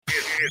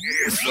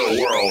It's the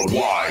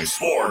Worldwide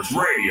Sports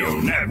Radio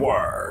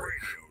Network.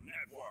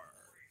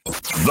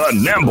 The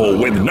Nimble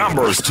with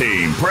Numbers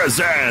team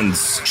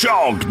presents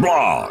Chalked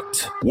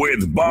Blocked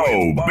with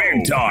Bo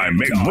Big Time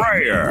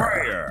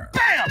McBrayer.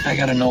 Bam! I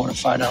gotta know what a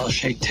 $5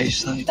 shake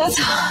tastes like. That's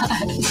hot.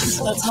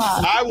 That's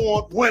hot. I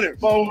want winner,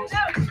 Bo.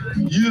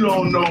 You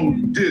don't know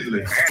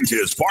diddly. And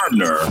his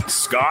partner,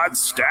 Scott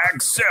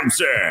Stag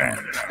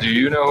Simpson. Do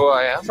you know who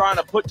I am? Trying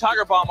to put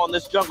Tiger Bomb on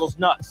this jungle's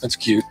nuts. That's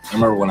cute. I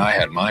remember when I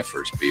had my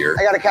first beer.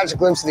 I gotta catch a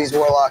glimpse of these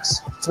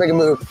warlocks. Let's make a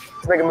move.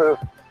 Let's make a move.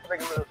 Let's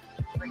make a move.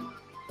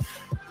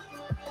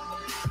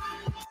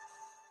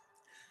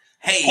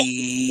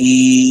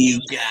 Hey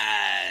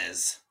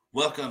guys,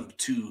 welcome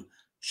to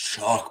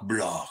Chalk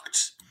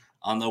Blocked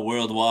on the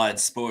Worldwide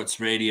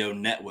Sports Radio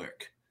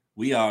Network.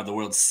 We are the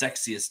world's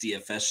sexiest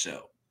DFS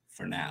show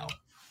for now.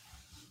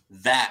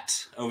 That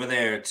over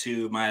there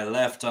to my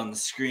left on the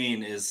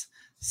screen is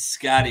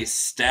Scotty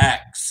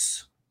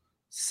Stacks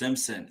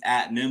Simpson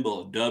at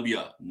Nimble W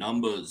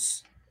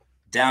Numbers.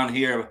 Down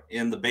here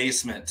in the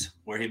basement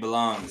where he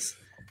belongs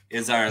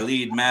is our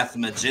lead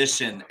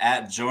mathematician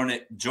at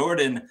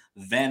Jordan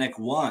Vanek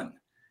 1.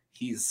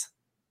 He's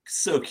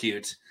so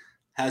cute.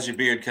 How's your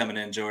beard coming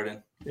in,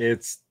 Jordan?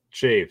 It's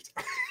shaved.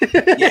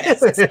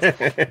 Yes.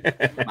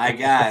 My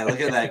guy,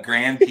 look at that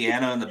grand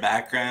piano in the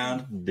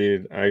background.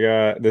 Dude,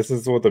 this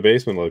is what the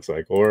basement looks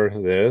like. Or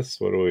this.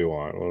 What do we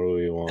want?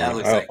 That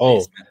looks like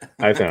basement.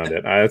 I found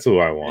it. That's who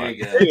I want.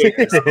 There you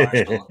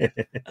go.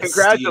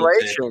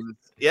 Congratulations.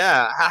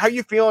 Yeah. How are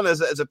you feeling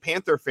as a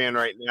Panther fan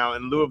right now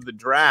in lieu of the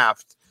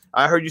draft?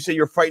 I heard you say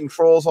you're fighting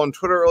trolls on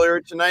Twitter earlier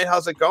tonight.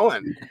 How's it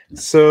going?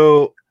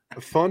 So,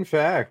 fun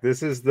fact,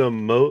 this is the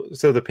most.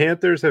 So, the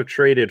Panthers have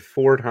traded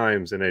 4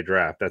 times in a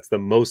draft. That's the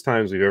most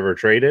times we've ever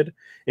traded.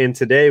 And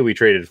today we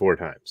traded 4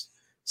 times.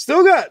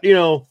 Still got,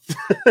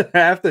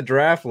 half the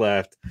draft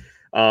left.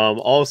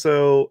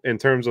 Also, in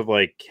terms of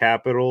like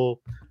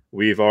capital,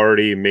 we've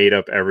already made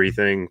up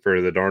everything for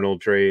the Darnold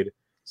trade.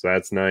 So,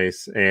 that's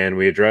nice. And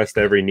we addressed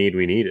every need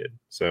we needed.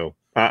 So,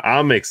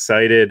 I'm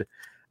excited.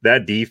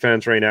 That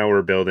defense right now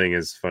we're building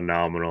is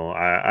phenomenal.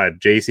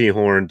 J.C.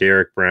 Horn,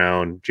 Derek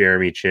Brown,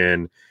 Jeremy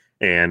Chin,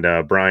 and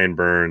Brian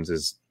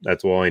Burns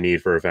that's all I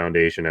need for a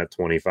foundation at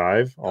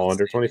 25, all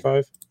under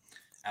 25.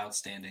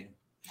 Outstanding.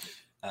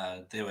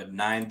 They had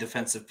 9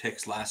 defensive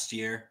picks last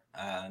year.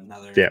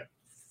 Another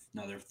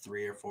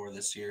 3 or 4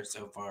 this year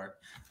so far.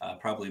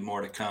 Probably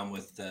more to come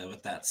with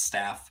that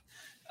staff.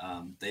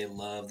 They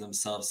love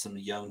themselves some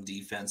young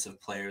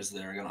defensive players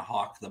that are going to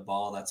hawk the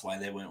ball. That's why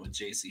they went with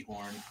J.C.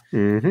 Horn.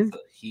 Mm-hmm. So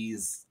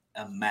he's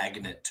a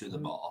magnet to the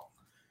ball.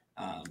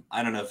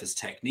 I don't know if his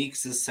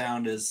technique's as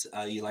sound as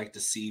you like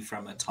to see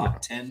from a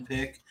top 10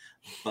 pick,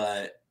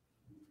 but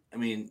I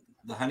mean,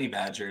 the Honey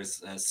Badger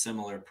is a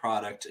similar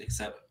product,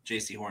 except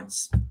J.C.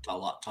 Horn's a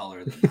lot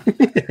taller than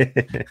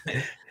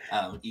that.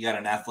 You got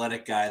an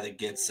athletic guy that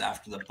gets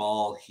after the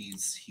ball.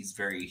 He's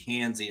very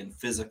handsy and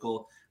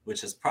physical,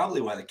 which is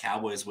probably why the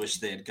Cowboys wish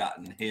they had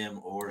gotten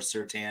him or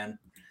Surtain.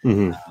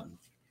 Mm-hmm.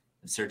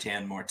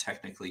 Surtain more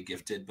technically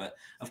gifted, but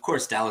of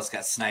course Dallas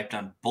got sniped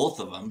on both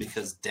of them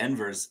because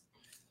Denver's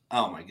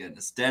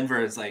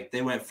like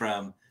they went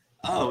from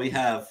we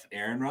have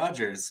Aaron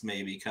Rodgers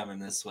maybe coming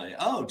this way.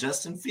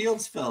 Justin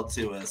Fields fell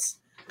to us.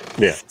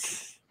 Yeah.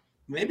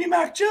 Maybe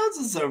Mac Jones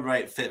is the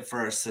right fit for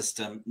our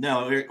system.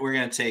 No, we're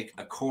going to take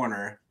a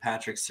corner,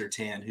 Patrick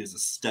Surtain, who's a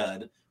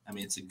stud. I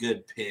mean, it's a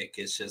good pick.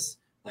 It's just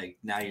like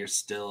now you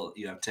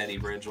have Teddy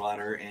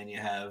Bridgewater and you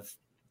have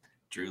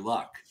Drew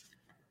Luck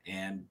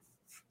and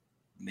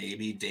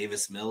maybe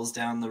Davis Mills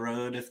down the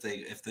road if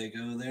they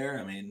go there.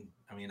 I mean,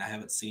 I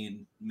haven't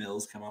seen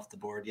Mills come off the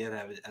board yet.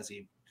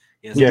 He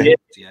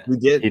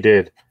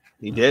did.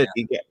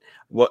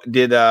 What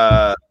did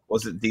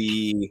was it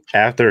the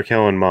after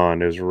Kellen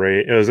Mond? It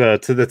was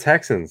to the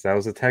Texans. That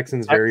was the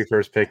Texans' very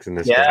first picks in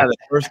this draft. The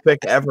first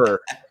pick ever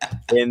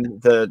in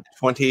the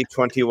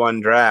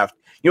 2021 draft.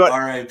 You know what?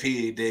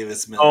 R.I.P.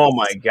 Davis Mills. Oh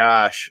my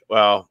gosh!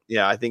 Well,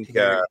 yeah, I think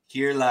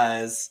here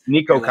lies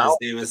Nico Collins.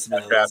 Davis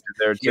Mills.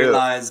 There here too.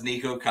 lies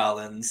Nico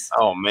Collins.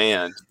 Oh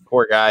man,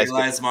 poor guys. Here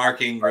lies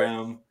Mark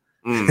Ingram.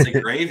 It's a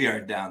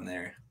graveyard down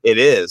there. It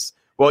is.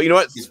 Well, you know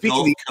what? Speaking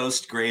of the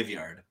Coast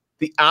graveyard,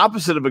 the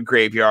opposite of a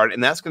graveyard,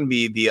 and that's going to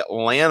be the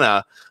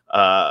Atlanta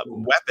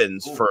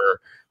weapons for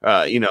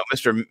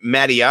Mr.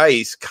 Matty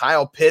Ice,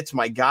 Kyle Pitts,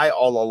 my guy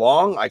all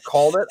along. I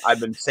called it. I've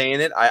been saying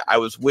it. I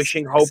was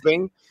wishing,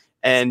 hoping.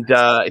 And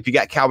if you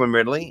got Calvin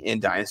Ridley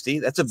in Dynasty,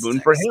 that's a boon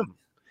for him.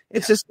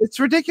 It's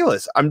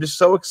ridiculous. I'm just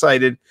so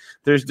excited.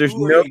 There's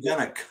who no are you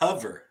gonna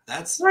cover.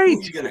 That's right.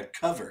 Who you're gonna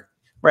cover.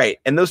 Right.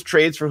 And those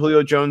trades for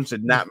Julio Jones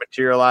did not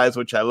materialize,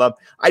 which I love.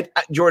 I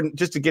Jordan,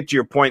 just to get to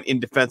your point in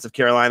defense of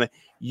Carolina,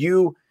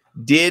 you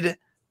did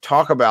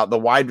talk about the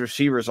wide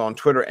receivers on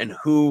Twitter and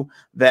who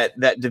that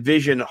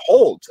division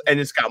holds. And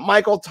it's got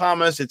Michael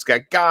Thomas, it's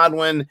got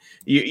Godwin.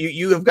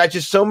 You have got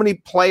just so many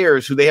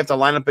players who they have to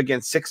line up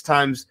against 6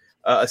 times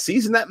a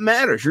season that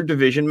matters. Your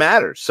division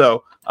matters.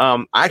 So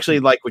I actually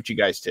like what you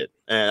guys did,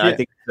 and I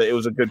think that it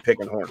was a good pick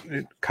on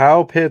Horn.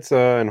 Kyle Pitts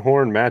and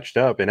Horn matched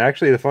up, and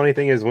actually the funny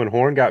thing is when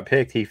Horn got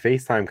picked, he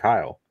FaceTimed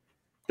Kyle.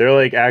 They're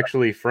like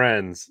actually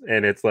friends,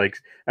 and it's like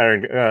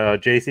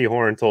JC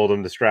Horn told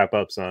him to strap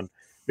up, son,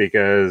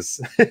 because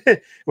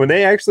when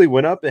they actually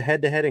went up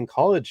head to head in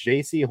college,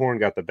 JC Horn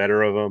got the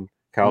better of him.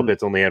 Kyle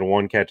Pitts only had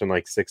 1 catch and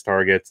like 6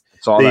 targets.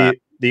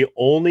 The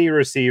only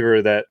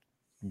receiver that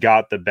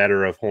got the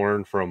better of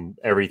Horn from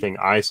everything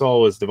I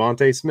saw was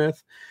Devontae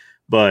Smith,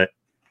 but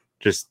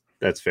just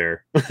that's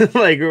fair.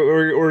 Like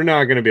we're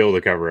not going to be able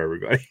to cover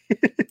everybody.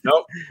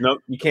 Nope,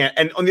 you can't.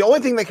 And the only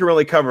thing that can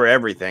really cover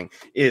everything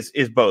is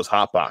Bo's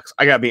hot box.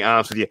 I got to be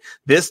honest with you.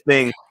 This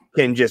thing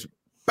can just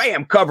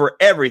bam cover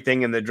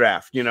everything in the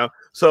draft, you know.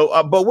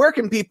 So, but where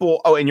can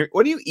people? Oh, and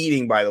what are you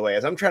eating, by the way?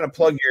 As I'm trying to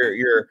plug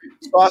your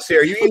sauce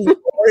here, are you eating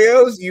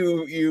Oreos?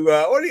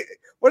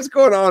 What's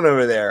going on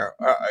over there?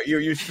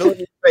 You're filling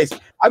your face.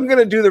 I'm going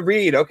to do the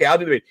read. Okay, I'll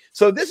do the read.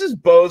 So this is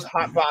Bo's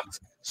Hot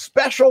Box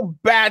special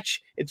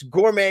batch. It's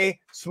gourmet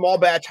small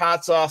batch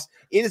hot sauce.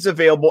 It is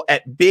available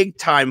at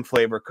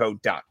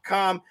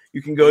bigtimeflavorco.com.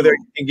 You can go there.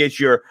 You can get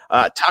your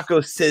taco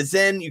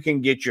Cezanne. You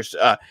can get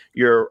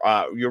your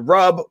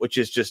rub, which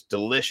is just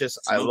delicious.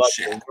 I love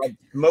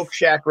Smoke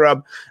Shack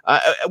rub.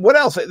 What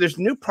else? There's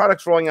new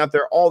products rolling out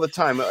there all the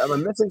time. Am I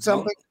missing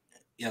something?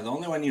 Yeah, the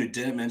only one you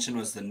didn't mention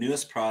was the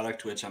newest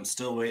product, which I'm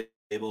still waiting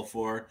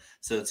for.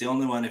 So it's the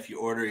only one. If you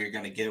order, you're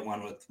going to get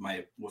one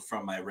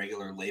from my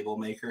regular label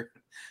maker,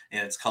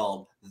 and it's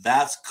called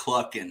That's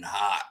Cluckin'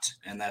 Hot,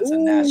 and that's a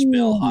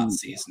Nashville hot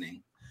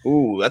seasoning.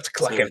 Ooh, that's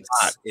clucking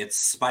hot. It's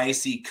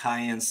spicy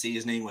cayenne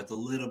seasoning with a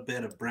little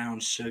bit of brown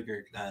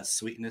sugar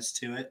sweetness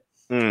to it.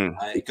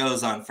 It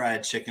goes on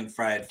fried chicken,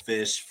 fried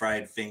fish,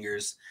 fried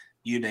fingers,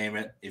 you name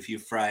it. If you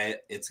fry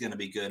it, it's going to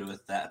be good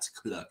with That's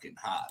Cluckin'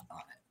 Hot on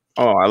it.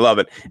 Oh, I love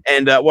it.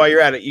 And while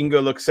you're at it, you can go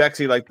look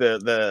sexy like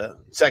the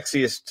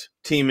sexiest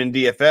team in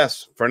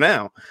DFS for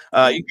now.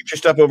 You get your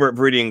stuff over at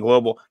Viridian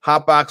Global.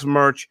 Hotbox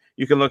merch.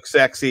 You can look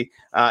sexy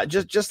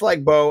just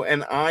like Bo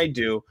and I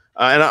do.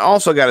 And I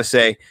also got to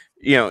say,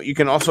 you know, you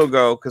can also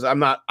go, because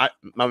I'm a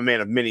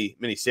man of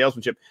many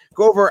salesmanship.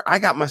 Go over. I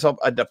got myself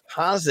a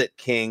Deposit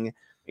King,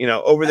 you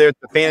know, over there at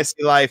the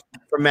Fantasy Life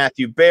from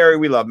Matthew Berry.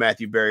 We love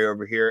Matthew Berry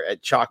over here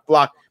at Chalk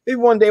Block. Maybe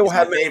one day we'll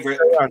have my favorite.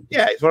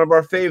 Yeah, he's one of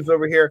our faves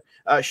over here.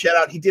 Shout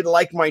out. He did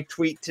like my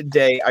tweet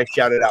today. I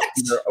shouted out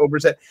Peter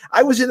Overzet.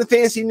 I was in the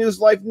Fantasy News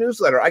Life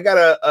newsletter. I got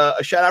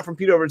a shout out from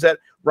Peter Overzet,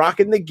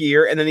 rocking the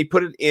gear, and then he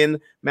put it in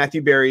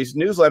Matthew Berry's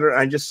newsletter. And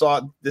I just saw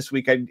it this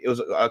week. It was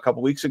a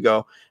couple weeks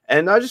ago.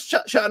 And I just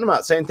shouting him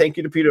out, saying thank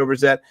you to Peter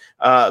Overzet,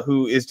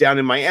 who is down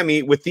in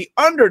Miami with the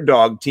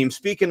Underdog team.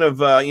 Speaking of,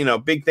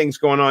 big things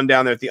going on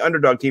down there at the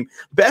Underdog team,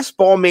 Best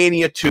Ball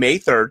Mania 2, May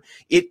 3rd.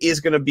 It is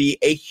going to be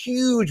a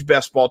huge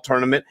best ball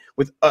tournament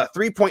with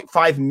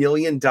 $3.5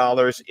 million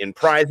in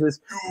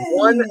prizes,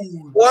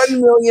 $1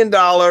 million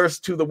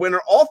to the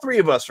winner. All three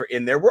of us are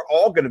in there. We're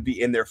all going to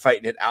be in there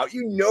fighting it out.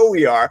 You know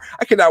we are.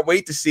 I cannot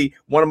wait to see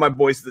one of my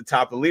boys at the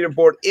top of the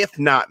leaderboard, if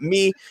not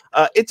me.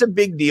 It's a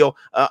big deal.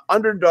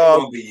 Underdog.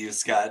 It won't be you,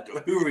 Scott.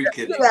 Who are we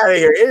kidding? Get out of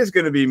here. It is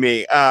going to be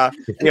me.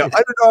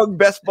 Underdog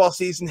best ball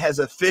season has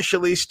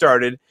officially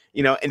started,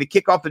 and to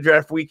kick off the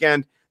draft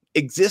weekend,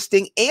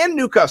 existing and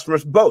new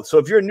customers both. So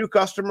if you're a new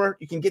customer,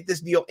 you can get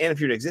this deal, and if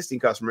you're an existing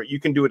customer,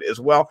 you can do it as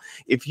well.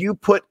 If you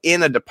put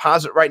in a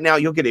deposit right now,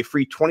 you'll get a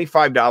free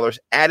 $25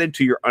 added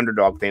to your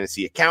Underdog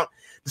Fantasy account.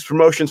 This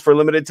promotion's for a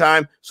limited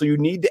time, so you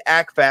need to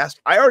act fast.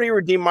 I already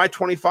redeemed my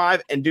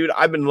 25, and dude,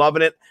 I've been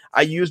loving it.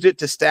 I used it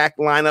to stack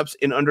lineups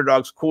in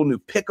Underdog's cool new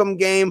Pick'em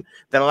game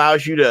that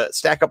allows you to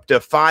stack up to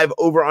 5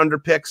 over-under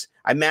picks.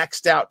 I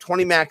maxed out,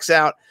 20 max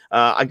out.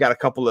 I got a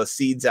couple of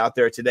seeds out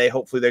there today.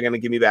 Hopefully they're going to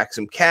give me back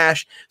some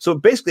cash. So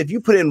basically, if you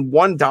put in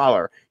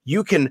 $1,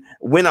 you can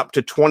win up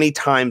to 20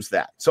 times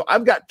that. So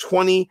I've got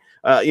 20,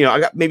 I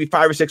got maybe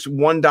 5 or 6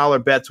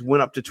 $1 bets, win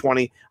up to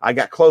 20. I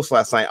got close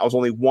last night. I was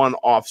only 1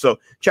 off. So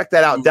check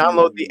that out.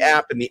 Download the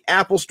app in the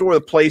Apple Store,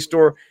 the Play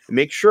Store, and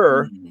make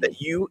sure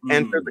that you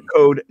enter the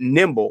code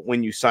NIMBLE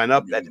when you sign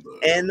up. That's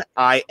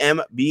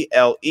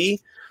NIMBLE. You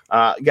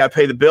got to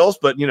pay the bills,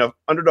 but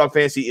Underdog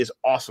Fantasy is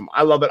awesome.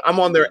 I love it. I'm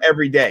on there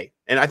every day.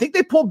 And I think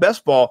they pulled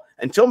best ball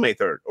until May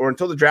 3rd or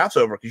until the draft's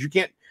over, because you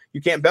can't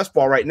best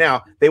ball right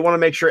now. They want to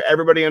make sure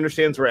everybody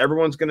understands where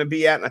everyone's going to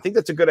be at. And I think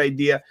that's a good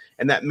idea.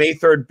 And that May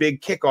 3rd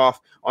big kickoff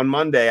on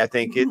Monday, I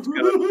think it's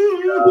going to be,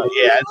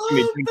 it's going to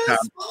be big time.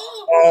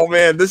 Oh,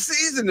 man, the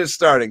season is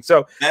starting.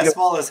 So best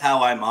ball is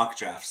how I mock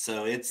draft.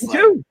 So it's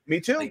me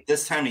too. Like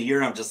this time of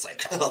year, I'm just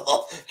like,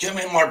 give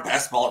me more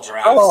best ball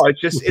drafts. Oh,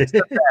 it's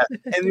the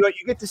best. And you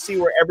get to see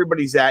where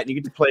everybody's at, and you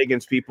get to play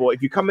against people.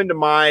 If you come into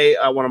my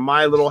one of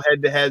my little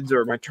head-to-heads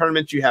or my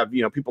tournaments, you have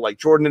people like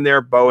Jordan in there,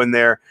 Bo in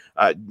there,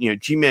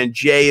 G-Man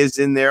Jay is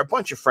in there, a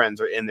bunch of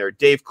friends are in there,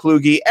 Dave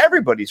Kluge,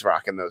 everybody's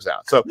rocking those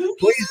out. So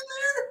please,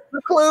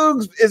 the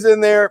Kluge is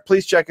in there.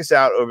 Please check us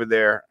out over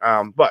there.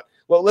 But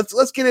Well,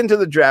 let's get into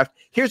the draft.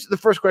 Here's the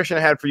first question I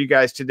had for you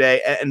guys today,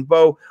 and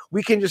Bo,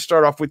 we can just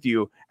start off with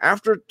you.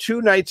 After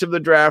 2 nights of the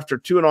draft, or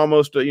 2 and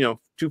almost 2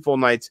 full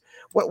nights,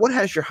 what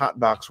has your hot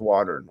box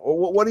watering?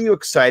 What are you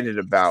excited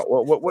about?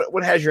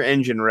 What has your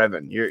engine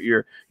revving?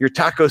 Your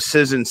taco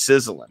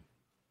sizzling.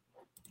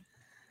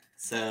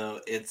 So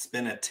it's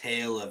been a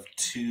tale of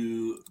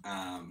two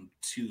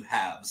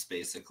halves,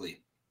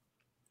 basically.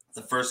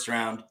 The first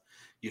round,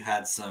 you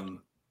had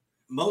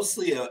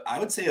mostly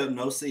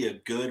a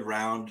good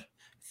round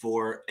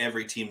for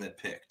every team that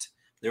picked.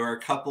 There were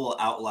a couple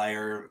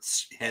outlier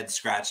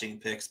head-scratching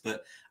picks,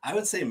 but I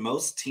would say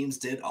most teams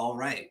did all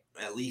right,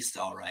 at least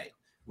all right,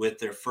 with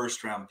their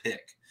first-round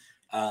pick.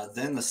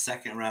 Then the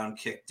second round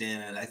kicked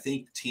in, and I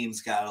think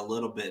teams got a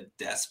little bit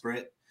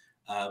desperate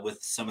with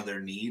some of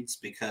their needs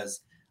because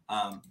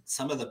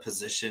some of the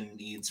position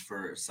needs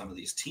for some of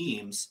these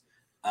teams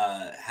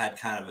had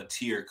kind of a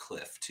tier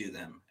cliff to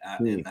them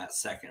in that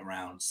second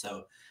round.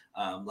 So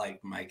like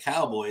my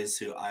Cowboys,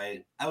 who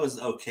I was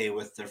okay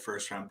with their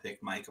first round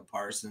pick, Micah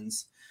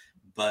Parsons,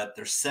 but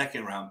their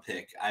second round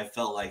pick, I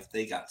felt like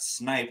they got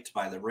sniped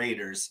by the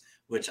Raiders,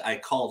 which I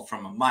called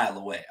from a mile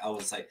away. I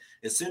was like,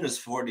 as soon as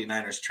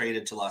 49ers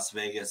traded to Las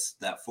Vegas,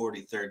 that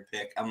 43rd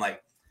pick, I'm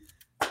like,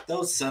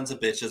 those sons of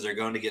bitches are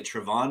going to get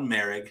Trevon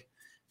Merrick,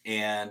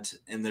 and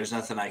there's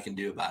nothing I can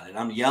do about it.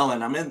 I'm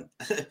yelling. I'm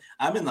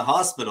in the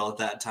hospital at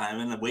that time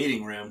in the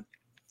waiting room,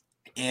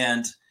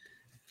 and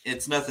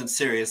it's nothing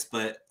serious,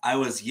 but I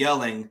was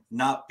yelling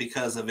not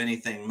because of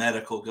anything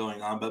medical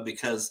going on, but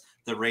because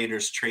the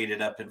Raiders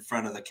traded up in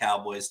front of the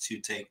Cowboys to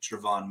take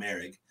Trevon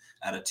Merrick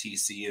out of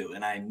TCU.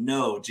 And I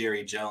know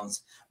Jerry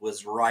Jones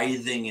was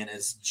writhing in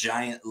his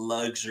giant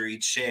luxury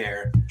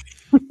chair,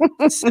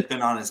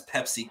 sipping on his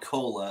Pepsi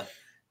Cola,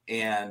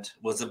 and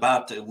was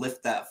about to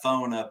lift that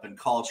phone up and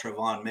call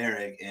Trevon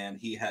Merrick, and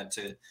he had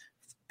to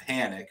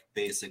panic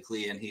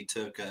basically, and he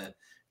took a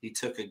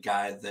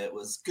guy that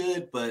was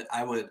good, but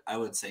I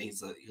would say he's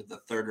the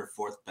third or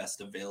fourth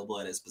best available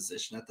at his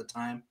position at the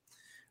time.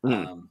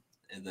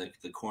 And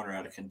the corner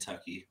out of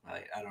Kentucky,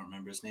 I don't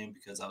remember his name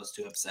because I was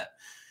too upset.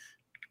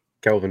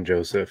 Kelvin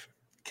Joseph,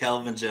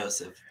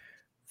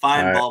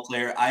 fine ball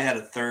player. I had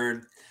a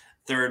third,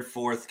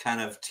 fourth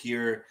kind of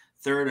tier,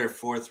 third or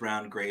fourth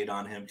round grade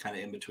on him, kind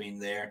of in between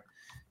there.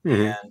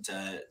 And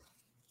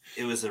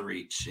it was a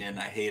reach, and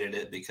I hated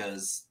it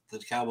because the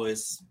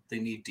Cowboys, they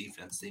need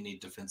defense. They need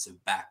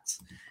defensive backs.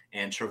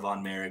 And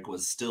Trevon Merrick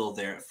was still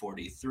there at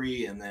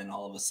 43, and then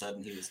all of a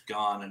sudden he was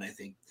gone. And I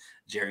think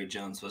Jerry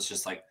Jones was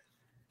just like,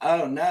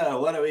 oh,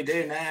 no, what do we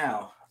do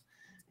now?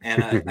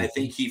 And I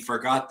think he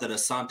forgot that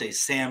Asante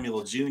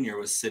Samuel Jr.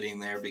 was sitting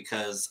there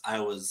because I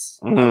was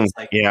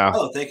like,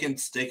 oh, they can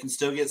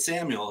still get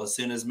Samuel as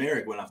soon as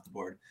Merrick went off the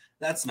board.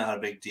 That's not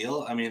a big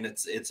deal. I mean,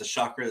 it's a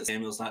shocker that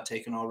Samuel's not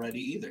taken already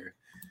either.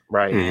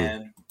 Right.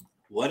 And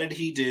what did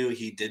he do?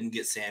 He didn't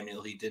get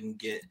Samuel. He didn't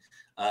get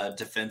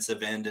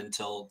defensive end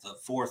until the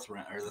fourth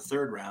round or the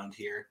third round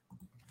here.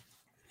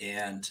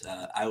 And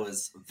I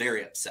was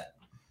very upset.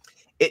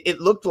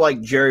 It looked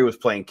like Jerry was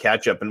playing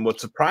catch up. And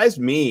what surprised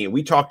me,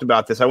 we talked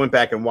about this. I went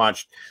back and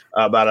watched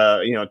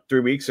about 3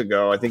 weeks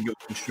ago. I think it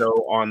was a show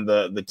on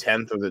the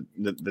 10th or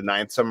the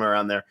 9th, somewhere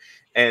around there.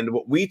 And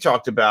what we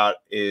talked about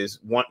is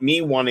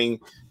me wanting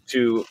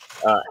to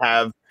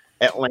have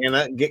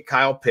Atlanta get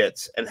Kyle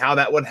Pitts and how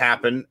that would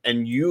happen,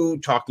 and you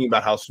talking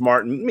about how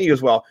smart, and me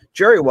as well,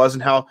 Jerry was,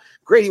 and how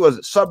great he was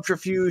at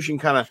subterfuge and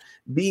kind of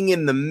being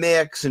in the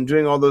mix and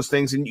doing all those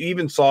things. And you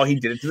even saw he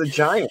did it to the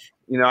Giants.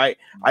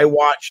 I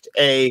watched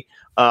a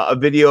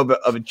video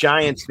of a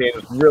Giants fan. It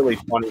was really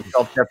funny,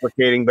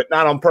 self-deprecating, but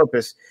not on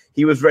purpose.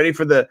 He was ready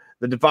for the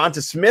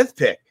Devonta Smith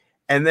pick,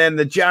 and then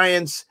the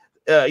Giants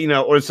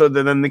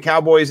then the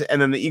Cowboys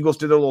and then the Eagles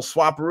did a little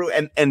swapperoo,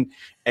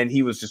 and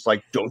he was just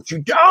like, "Don't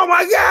you? Oh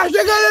my gosh,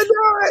 they're gonna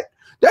do it!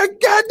 They're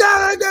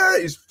gonna do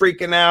it!" He's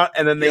freaking out,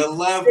 and then they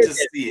love to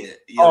see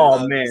it.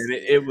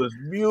 It was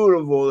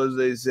beautiful, as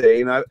they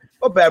say. I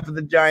felt bad for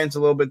the Giants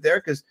a little bit there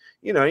because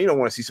you don't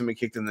want to see somebody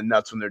kicked in the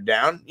nuts when they're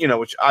down.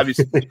 Which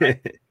obviously the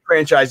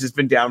franchise has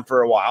been down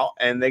for a while,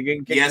 and they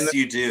get kicked. Yes,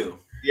 you do.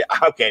 Yeah,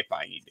 okay,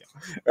 fine, you do.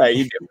 Right,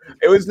 you do.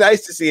 It was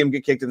nice to see him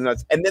get kicked in the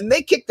nuts. And then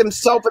they kicked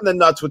themselves in the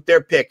nuts with their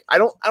pick. I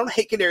don't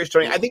hate Kadarius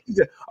Toney. I think he's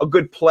a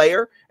good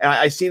player, and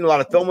I've seen a lot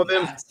of film of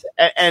him.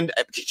 And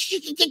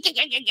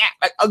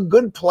a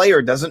good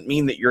player doesn't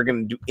mean that you're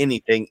going to do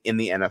anything in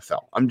the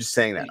NFL. I'm just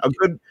saying that.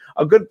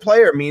 A good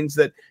player means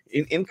that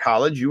in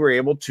college you were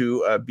able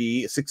to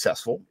be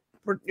successful,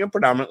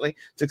 predominantly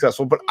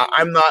successful, but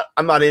I'm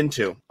not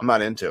into.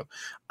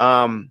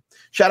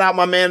 Shout out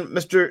my man,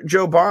 Mr.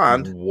 Joe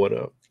Bond. What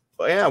up?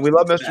 Yeah, we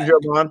love Mr. Joe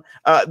Bond.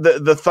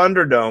 The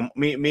Thunderdome,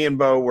 me and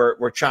Bo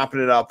were chopping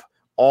it up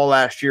all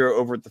last year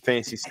over at the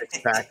Fantasy Six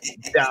Pack.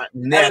 How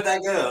did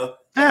that go?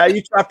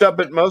 You chopped up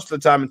it most of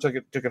the time and took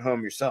it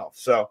home yourself.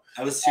 So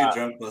I was too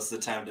drunk most of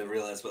the time to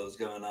realize what was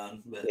going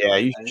on. But yeah,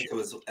 I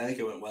think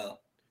it went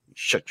well.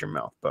 Shut your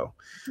mouth, Bo.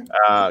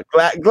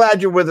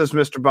 Glad you're with us,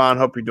 Mr. Bond.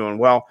 Hope you're doing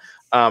well.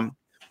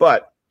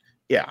 But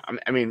yeah,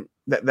 I mean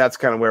that's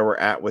kind of where we're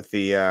at with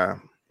the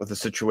with the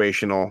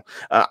situational.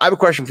 I have a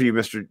question for you,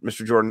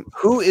 Mr. Jordan.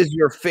 Who is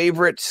your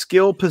favorite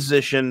skill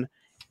position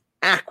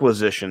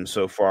acquisition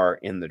so far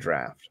in the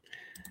draft?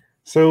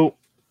 So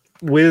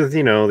with,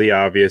 the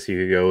obvious, you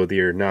could go with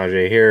your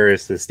Najee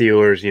Harris, the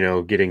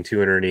Steelers, getting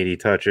 280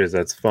 touches.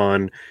 That's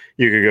fun.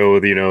 You could go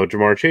with,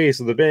 Jamar Chase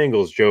of the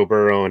Bengals, Joe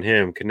Burrow and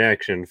him,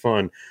 connection,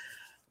 fun.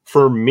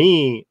 For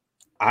me,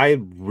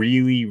 I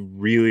really,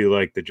 really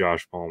like the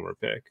Josh Palmer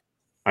pick.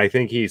 I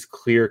think he's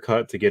clear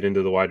cut to get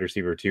into the wide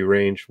receiver 2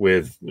 range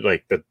with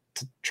like the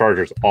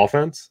Chargers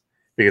offense,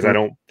 because I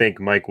don't think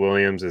Mike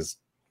Williams is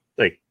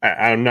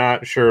I'm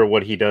not sure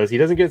what he does. He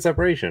doesn't get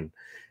separation.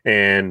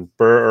 And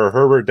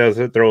Herbert does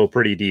throw a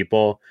pretty deep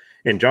ball.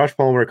 And Josh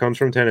Palmer comes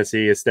from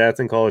Tennessee. His stats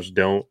in college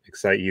don't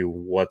excite you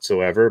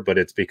whatsoever, but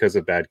it's because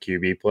of bad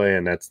QB play,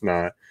 and that's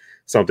not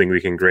something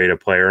we can grade a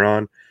player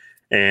on.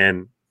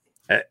 And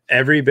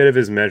every bit of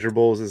his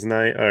measurables is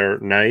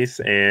nice.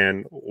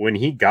 And when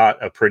he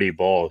got a pretty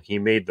ball, he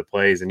made the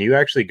plays. And you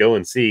actually go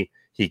and see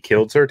he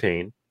killed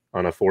Surtain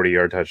on a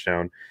 40-yard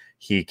touchdown.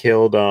 He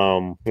killed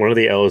one of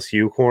the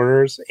LSU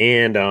corners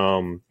and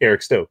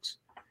Eric Stokes.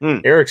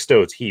 Eric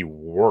Stokes, he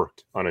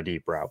worked on a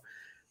deep route.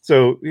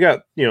 So we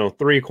got,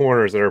 3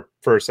 corners that are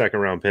first, second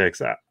round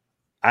picks.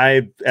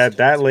 I at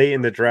that late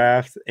in the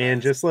draft,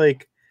 and just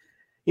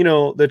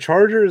the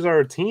Chargers are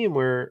a team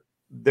where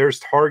there's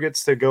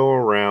targets to go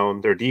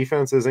around. Their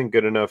defense isn't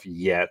good enough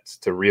yet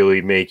to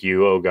really make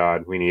you, oh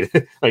God, we need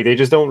they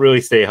just don't really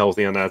stay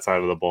healthy on that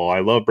side of the ball. I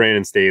love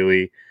Brandon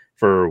Staley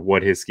for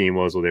what his scheme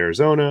was with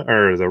Arizona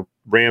or the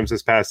Rams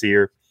this past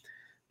year,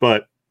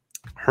 but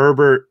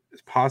Herbert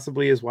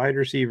possibly is wide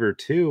receiver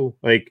 2.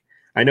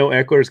 I know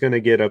Eckler's going to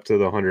get up to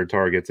the 100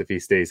 targets if he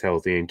stays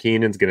healthy, and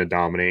Keenan's going to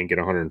dominate and get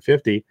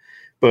 150,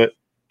 but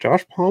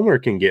Josh Palmer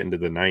can get into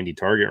the 90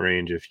 target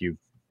range if you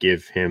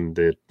give him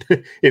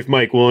if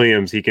Mike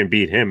Williams, he can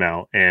beat him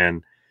out.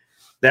 And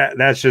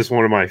that's just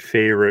one of my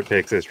favorite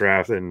picks this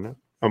draft. And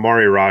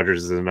Amari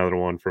Rodgers is another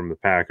one from the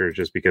Packers,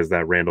 just because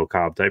that Randall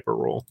Cobb type of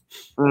role.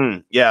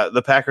 Yeah,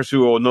 the Packers, who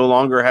will no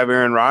longer have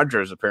Aaron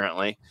Rodgers,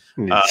 apparently.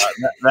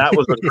 That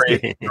was a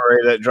crazy story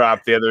that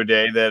dropped the other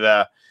day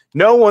that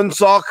no one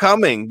saw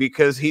coming,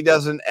 because he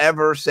doesn't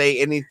ever say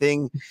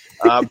anything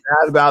bad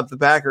about the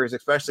Packers,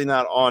 especially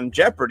not on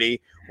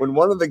Jeopardy. When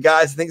one of the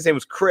guys, I think his name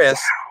was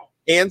Chris,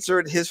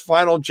 answered his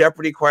final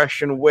Jeopardy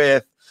question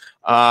with,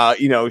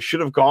 should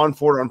have gone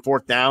for it on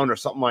 4th down or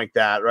something like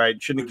that,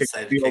 right? Shouldn't have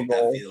kicked the field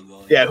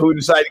goal. Yeah, who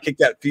decided to kick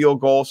that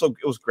field goal? So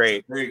it was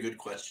great. Very good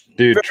question,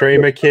 dude. Trey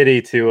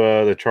McKitty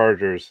to the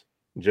Chargers.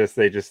 That's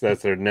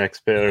their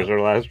next pick. There's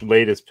their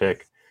latest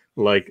pick.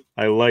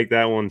 I like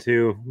that one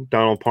too.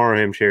 Donald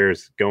Parham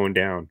shares going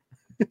down.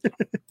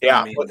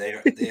 Yeah, I mean,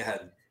 they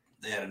had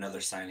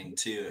another signing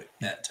too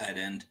at tight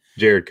end,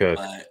 Jared Cook.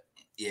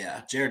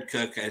 Yeah, Jared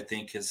Cook, I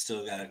think, has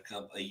still got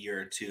a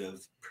year or 2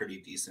 of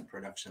pretty decent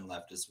production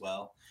left as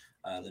well.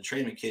 The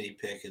Trey McKitty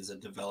pick is a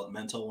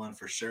developmental one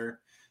for sure.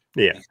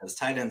 Yeah, because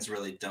tight ends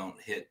really don't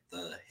hit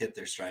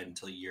their stride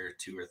until year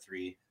 2 or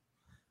 3.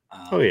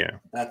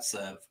 That's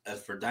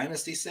for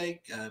dynasty's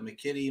sake.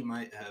 McKitty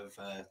might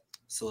have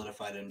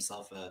solidified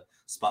himself a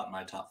spot in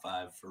my top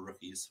 5 for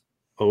rookies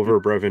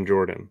over Brevin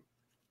Jordan.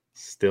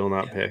 Still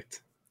not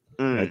picked.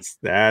 That's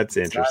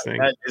interesting.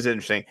 That is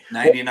interesting.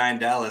 99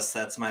 Dallas.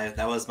 That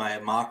was my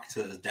mock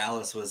to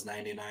Dallas, was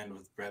 99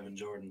 with Brevin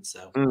Jordan.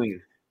 So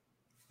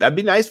that'd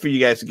be nice for you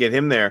guys to get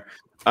him there.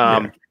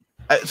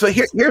 So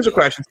here's a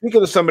question.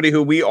 Speaking of somebody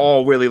who we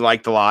all really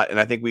liked a lot, and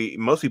I think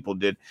most people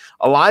did,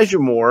 Elijah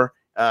Moore.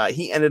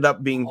 He ended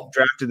up being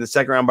drafted in the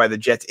 2nd round by the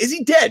Jets. Is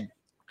he dead?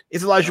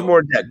 Is Elijah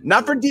Moore dead?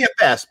 Not for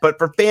DFS, but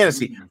for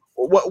fantasy.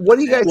 What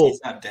do you guys?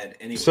 He's not dead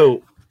anyway.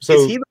 So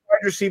is he the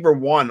wide receiver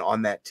 1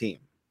 on that team?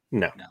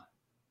 No.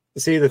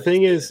 See, the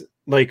thing is,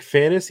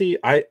 fantasy,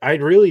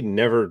 I'd really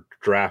never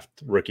draft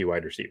rookie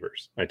wide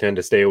receivers. I tend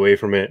to stay away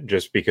from it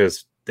just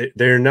because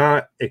they're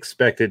not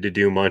expected to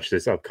do much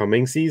this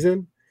upcoming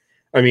season.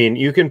 I mean,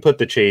 you can put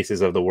the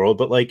Chases of the world,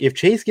 but if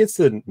Chase gets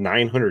to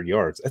 900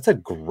 yards, that's a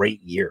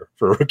great year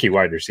for a rookie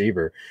wide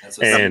receiver. That's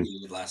what he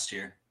did last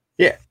year.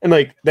 Yeah,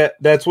 and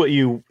that's what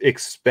you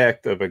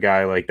expect of a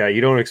guy like that.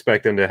 You don't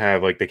expect him to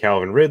have the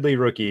Calvin Ridley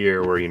rookie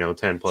year where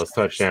 10 plus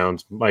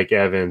touchdowns, Mike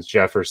Evans,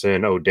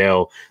 Jefferson,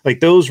 Odell.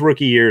 Those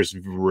rookie years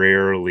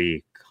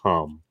rarely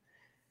come.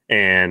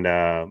 And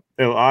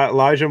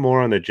Elijah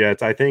Moore on the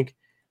Jets, I think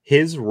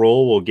his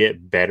role will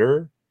get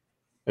better,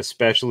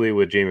 especially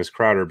with Jameis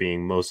Crowder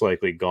being most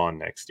likely gone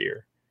next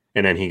year,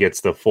 and then he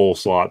gets the full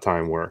slot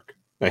time work.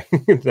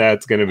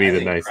 That's going to be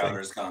the nice thing.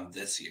 Crowder's gone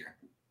this year.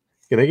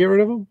 Can they get rid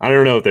of him? I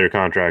don't know if their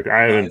contract.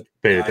 I haven't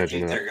paid attention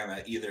to that. They're going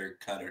to either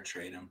cut or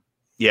trade him.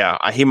 Yeah,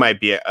 he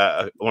might be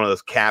one of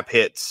those cap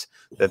hits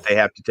that they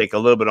have to take a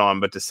little bit on,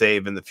 but to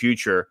save in the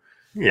future.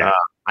 Yeah,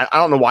 I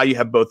don't know why you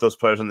have both those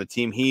players on the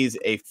team. He's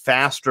a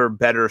faster,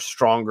 better,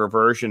 stronger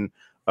version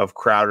of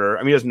Crowder.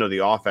 I mean, he doesn't know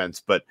the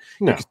offense, but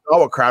you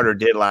saw what Crowder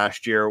did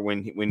last year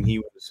when he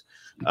was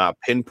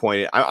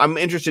pinpointed. I'm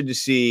interested to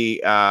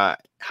see how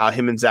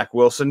him and Zach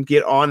Wilson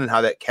get on and how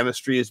that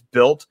chemistry is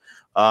built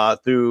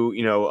through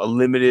a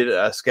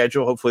limited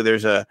schedule. Hopefully,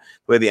 there's the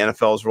way the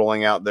NFL is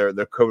rolling out their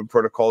COVID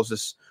protocols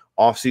this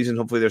offseason.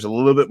 Hopefully, there's a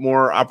little bit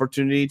more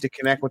opportunity to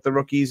connect with the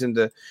rookies and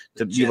to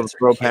be able to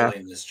throw past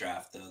this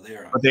draft, though.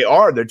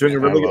 They're doing a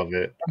really love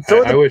good.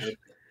 it. I wish.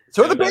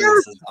 So the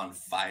Bears is on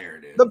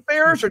fire, dude. The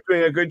Bears are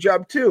doing a good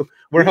job too.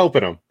 We're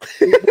helping them.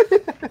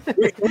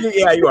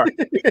 Yeah, you are.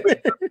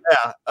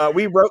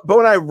 Bo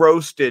and I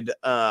roasted,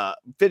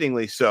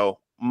 fittingly so,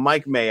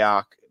 Mike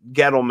Mayock,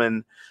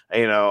 Gettleman,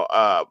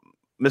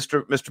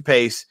 Mr.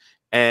 Pace,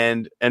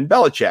 and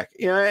Belichick,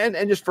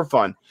 and just for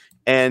fun.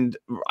 And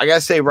I gotta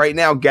say, right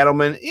now,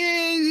 Gettleman,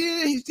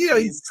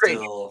 he's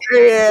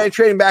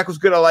trading back was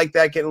good. I like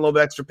that, getting a little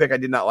bit extra pick. I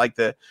did not like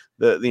the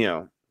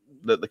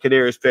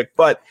Kadarius pick,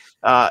 but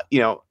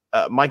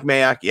Mike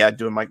Mayock,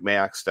 doing Mike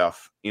Mayock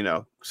stuff.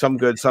 Some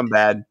good, some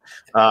bad.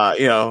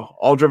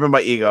 All driven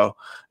by ego.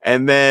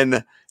 And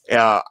then,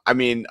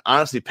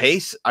 honestly,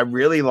 Pace, I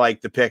really like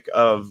the pick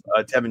of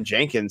Tevin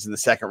Jenkins in the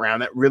second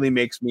round. That really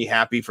makes me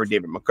happy for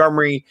David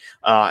Montgomery.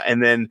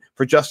 And then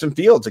for Justin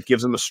Fields, it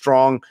gives him a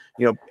strong,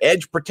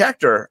 edge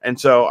protector. And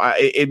so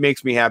it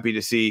makes me happy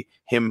to see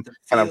him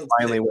kind of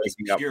finally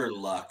waking up. Pure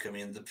luck.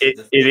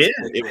 It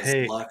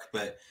is luck,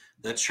 but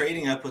the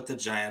trading up with the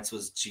Giants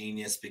was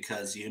genius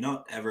because you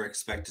don't ever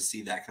expect to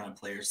see that kind of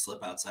player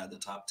slip outside the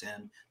top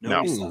 10.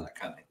 Nobody saw that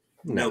coming.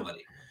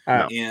 Nobody.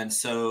 And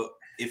so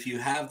if you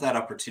have that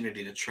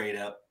opportunity to trade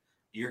up,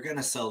 you're going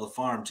to sell the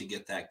farm to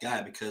get that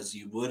guy because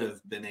you would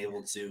have been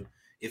able to,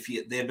 if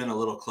they had been a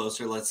little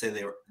closer, let's say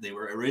they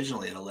were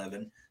originally at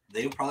 11,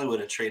 they probably would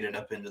have traded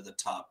up into the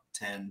top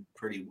 10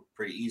 pretty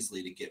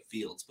easily to get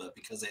Fields. But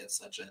because they had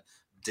such a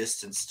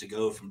distance to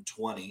go from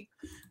 20,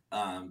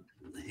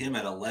 him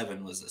at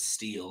 11 was a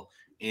steal.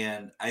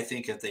 And I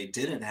think if they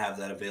didn't have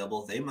that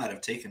available, they might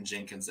have taken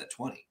Jenkins at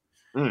 20.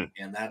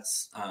 And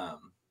that's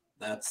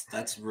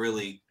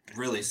really,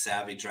 really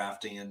savvy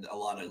drafting and a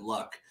lot of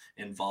luck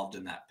involved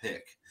in that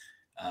pick.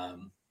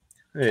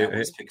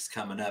 Cowboys picks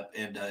coming up.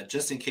 And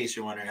just in case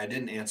you're wondering, I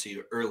didn't answer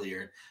you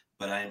earlier,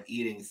 but I am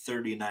eating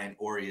 39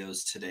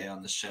 Oreos today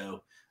on the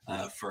show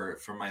for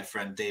my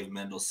friend Dave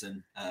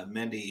Mendelson.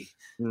 Mendy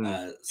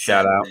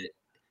shout out.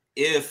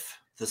 If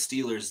the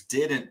Steelers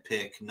didn't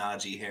pick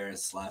Najee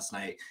Harris last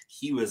night,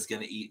 he was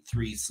going to eat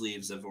 3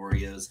 sleeves of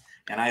Oreos.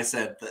 And I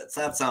said,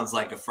 that sounds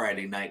like a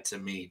Friday night to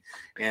me.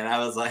 And I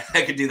was like,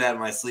 I could do that in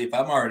my sleep.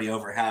 I'm already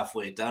over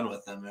halfway done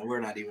with them, and we're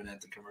not even at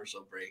the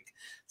commercial break.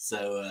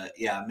 So,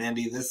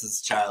 Mandy, this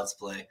is child's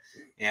play.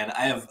 And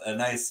I have a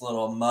nice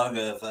little mug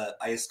of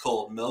ice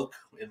cold milk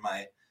in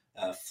my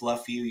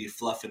Fluff You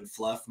Fluff and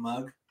Fluff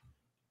mug.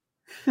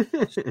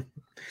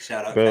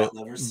 Shout out, cat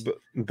lovers.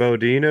 Bo,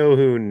 do you know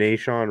who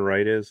Nashawn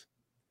Wright is?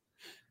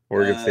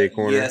 Oregon State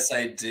corner. Yes,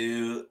 I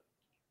do.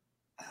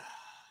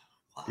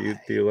 Do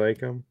you like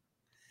him?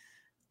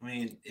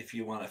 If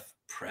you want a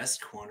press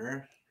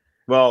corner.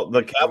 Well,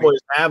 the Cowboys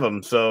have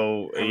him,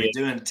 so are we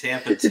doing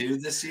Tampa 2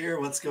 this year?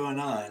 What's going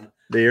on?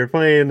 You're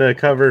playing the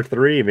cover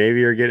 3. Maybe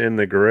you're getting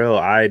the grill.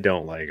 I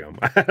don't like him.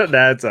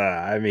 That's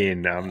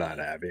I'm not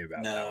happy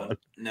about that one.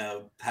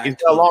 No, he's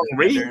got a long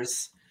read.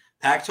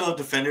 Pac-12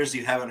 defenders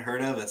you haven't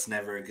heard of, it's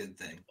never a good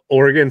thing.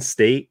 Oregon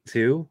State,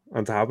 too,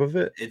 on top of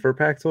it for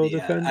Pac-12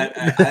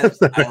 defenders?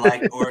 I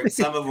like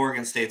some of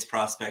Oregon State's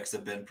prospects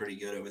have been pretty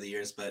good over the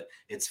years, but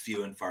it's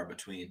few and far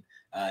between.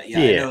 I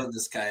know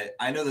this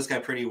guy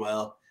pretty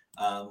well.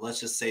 Let's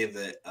just say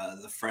that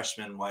the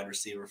freshman wide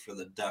receiver for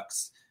the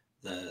Ducks,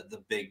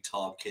 the big,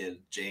 tall kid,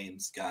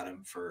 James, got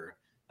him for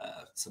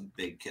some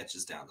big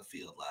catches down the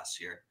field last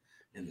year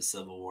in the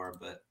Civil War,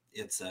 but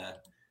it's I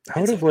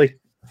would have liked...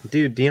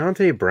 Dude,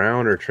 Deontay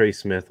Brown or Trey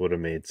Smith would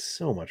have made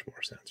so much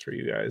more sense for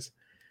you guys.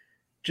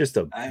 Just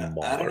I don't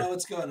know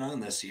what's going on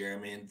this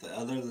year.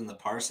 Other than the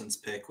Parsons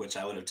pick, which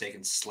I would have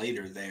taken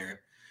Slater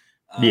there.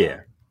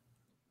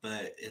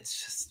 But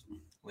it's just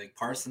like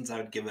Parsons, I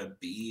would give it a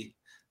B.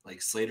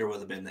 Like Slater would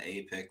have been the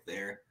A pick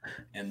there.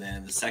 And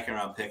then the second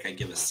round pick, I'd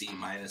give a C-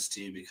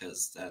 too,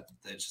 because that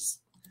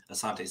just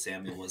Asante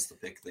Samuel was the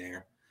pick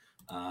there.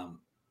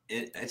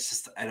 It's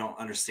just I don't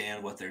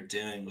understand what they're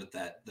doing with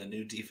the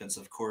new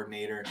defensive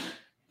coordinator.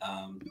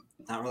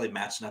 Not really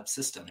matching up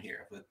system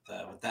here with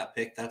that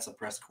pick. That's a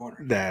press corner.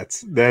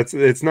 That's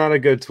it's not a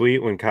good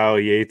tweet when Kyle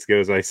Yates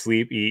goes, "I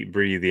sleep, eat,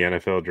 breathe the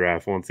NFL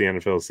draft. Once the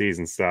NFL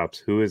season stops,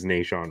 who is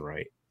Nashawn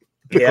Wright?"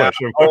 Yeah.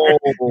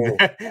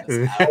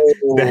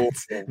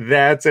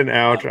 That's an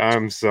ouch.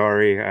 I'm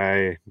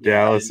sorry.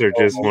 Dallas are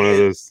just one of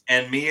those.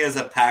 And me as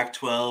a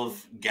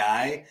Pac-12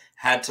 guy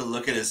had to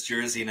look at his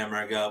jersey number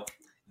and go,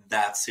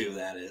 that's who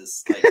that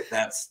is.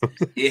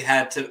 I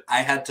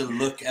had to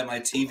look at my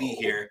TV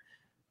here.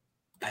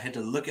 I had to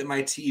look at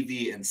my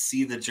TV and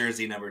see the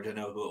jersey number to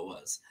know who it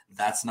was.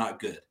 That's not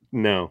good.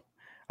 No,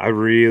 I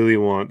really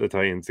want the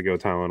Titans to go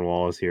Tylan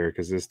Wallace here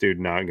because this dude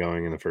not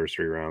going in the first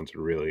 3 rounds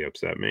would really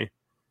upset me.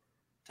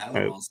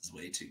 Tylan Wallace is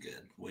way too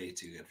good. Way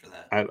too good for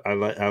that.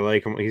 I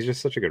like him. He's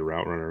just such a good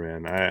route runner,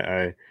 man.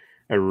 I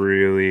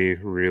really,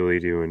 really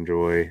do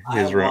enjoy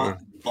his route.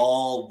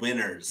 Ball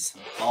winners.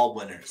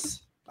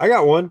 I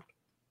got one.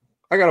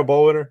 I got a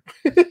bowl winner.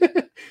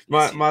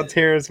 my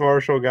Terrence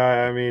Marshall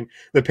guy. I mean,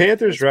 the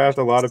Panthers draft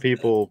a lot of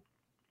people.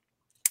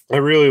 I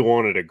really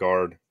wanted a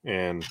guard,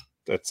 and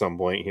at some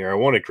point here, I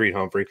wanted Creed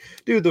Humphrey.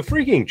 Dude, the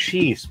freaking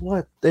Chiefs,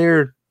 what?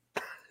 They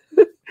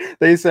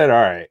said,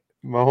 all right,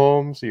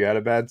 Mahomes, you had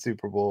a bad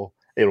Super Bowl.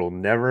 It'll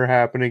never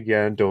happen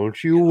again.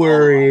 Don't you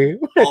worry.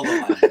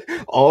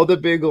 All the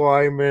big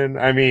linemen.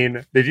 I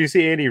mean, did you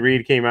see Andy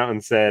Reid came out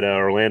and said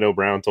Orlando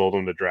Brown told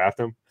him to draft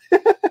him?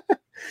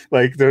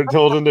 Like, they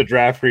told him to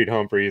draft Creed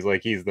Humphrey. He's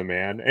like, he's the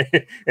man.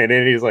 And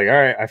then he's like, all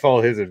right, I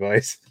follow his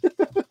advice.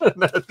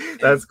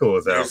 That's cool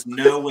as hell. There's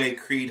no way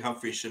Creed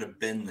Humphrey should have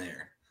been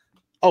there.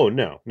 Oh,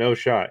 no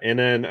shot. And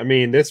then, I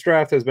mean, this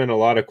draft has been a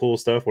lot of cool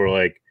stuff where,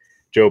 like,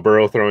 Joe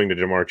Burrow throwing to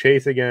Jamar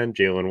Chase again,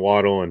 Jalen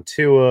Waddle and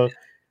Tua.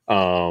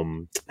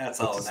 That's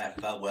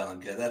all well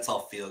and good. That's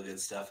all feel good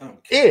stuff. I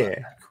don't care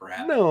about that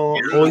crap. No,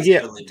 well,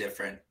 yeah, totally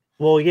different.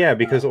 Well, yeah,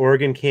 because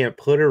Oregon can't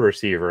put a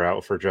receiver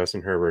out for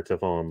Justin Herbert to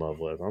fall in love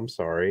with. I'm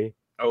sorry.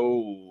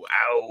 Oh,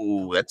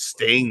 ow, that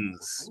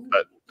stings.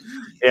 But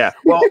yeah,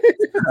 well,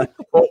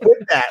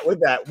 with that,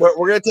 we're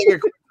going to take a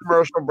quick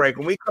commercial break.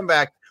 When we come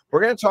back, we're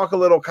going to talk a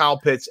little Kyle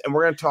Pitts, and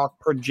we're going to talk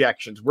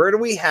projections. Where do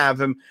we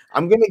have him?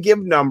 I'm going to give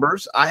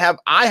numbers. I have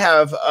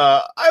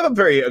a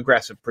very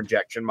aggressive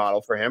projection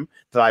model for him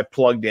that I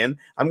plugged in.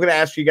 I'm going to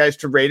ask you guys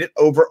to rate it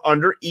over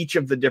under each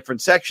of the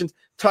different sections: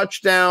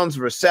 touchdowns,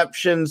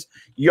 receptions,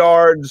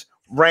 yards,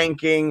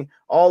 ranking,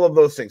 all of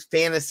those things,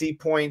 fantasy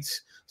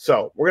points.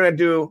 So we're going to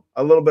do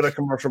a little bit of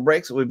commercial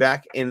breaks. We'll be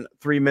back in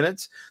 3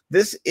 minutes.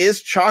 This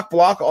is Chalk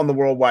Block on the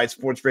Worldwide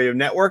Sports Radio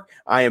Network.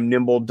 I am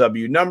Nimble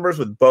W Numbers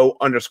with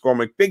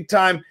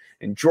Bo_McBigTime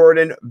and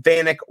Jordan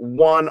Vanek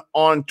 1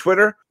 on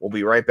Twitter. We'll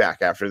be right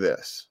back after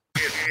this.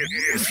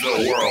 It's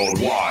the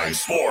Worldwide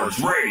Sports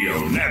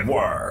Radio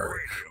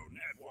Network.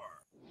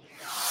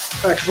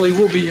 Actually,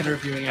 we'll be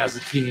interviewing as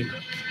a team.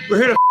 We're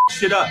here to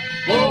shit up.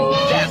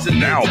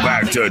 Now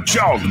back to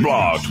Chalk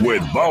Block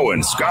with Bo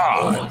and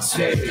Scott.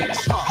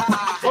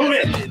 Move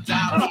it.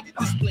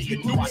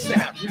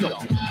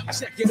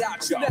 Check it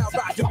out, you're now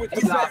rocking with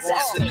the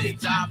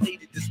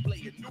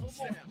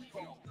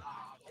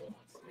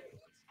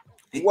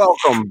best.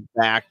 Welcome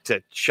back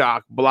to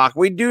Chalk Block.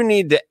 We do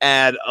need to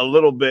add a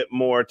little bit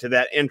more to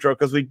that intro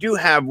because we do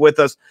have with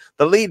us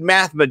the lead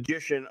math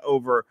magician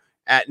over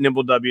at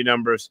Nimble W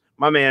Numbers,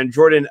 my man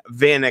Jordan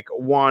Vanek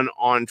 1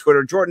 on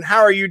Twitter. Jordan, how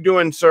are you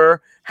doing,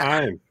 sir?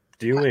 I'm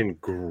doing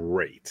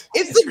great.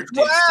 It's a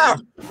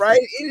draft,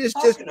 right? It is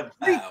just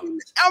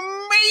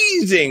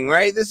amazing,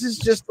 right? This is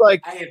just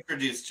like I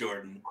introduced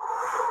Jordan.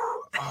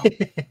 Are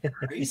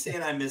you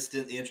saying I missed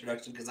the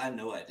introduction? Because I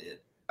know I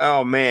did.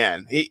 Oh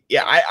man,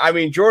 I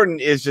mean, Jordan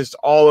is just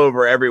all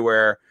over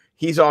everywhere.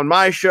 He's on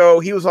my show.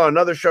 He was on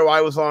another show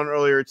I was on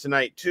earlier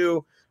tonight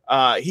too.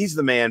 He's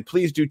the man.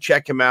 Please do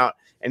check him out.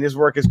 And his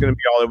work is going to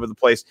be all over the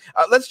place.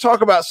 Let's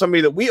talk about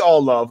somebody that we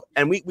all love,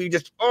 and we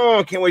just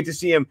can't wait to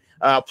see him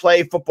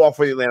play football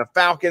for the Atlanta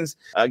Falcons.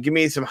 Give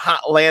me some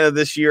hot Atlanta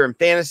this year in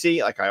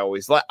fantasy, like I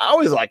always like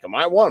him.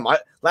 I won him.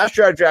 Last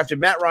year I drafted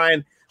Matt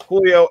Ryan,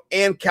 Julio,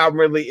 and Calvin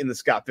Ridley in the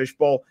Scott Fish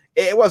Bowl.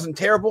 It wasn't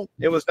terrible.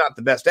 It was not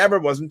the best ever.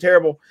 It wasn't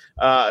terrible.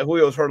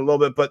 Julio was hurt a little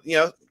bit, but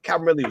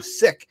Calvin Ridley was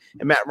sick,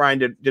 and Matt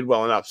Ryan did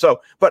well enough.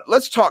 So, but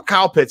let's talk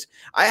Kyle Pitts.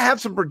 I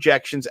have some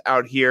projections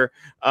out here,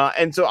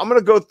 and so I'm going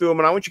to go through them,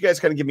 and I want you guys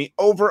to kind of give me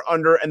over,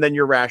 under, and then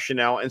your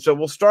rationale. And so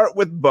we'll start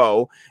with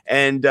Bo,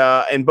 and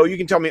Bo, you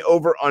can tell me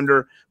over,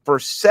 under for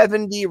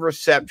 70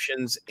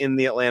 receptions in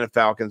the Atlanta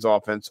Falcons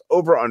offense.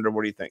 Over, under.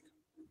 What do you think?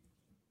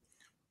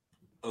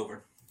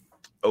 Over.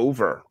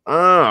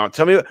 Oh,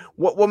 tell me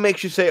what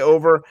makes you say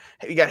over?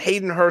 You got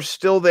Hayden Hurst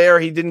still there.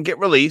 He didn't get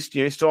released.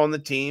 He's still on the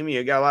team.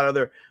 You got a lot of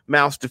other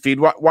mouths to feed.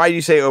 Why do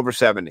you say over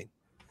 70?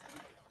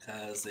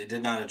 Because they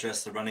did not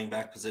address the running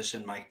back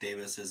position. Mike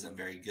Davis isn't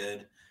very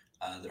good.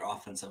 Their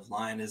offensive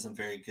line isn't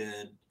very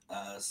good.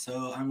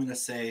 So I'm going to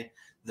say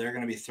they're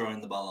going to be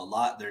throwing the ball a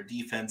lot. Their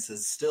defense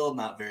is still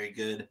not very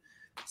good.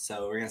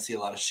 So we're going to see a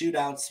lot of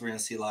shootouts. We're going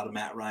to see a lot of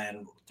Matt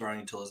Ryan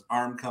throwing until his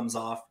arm comes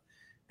off.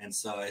 And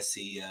so I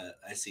see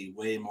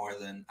way more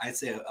than I'd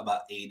say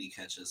about 80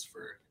 catches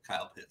for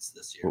Kyle Pitts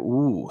this year.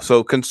 Ooh,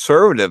 so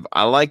conservative.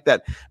 I like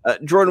that.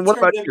 Jordan, what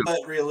about you? But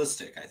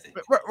realistic, I think.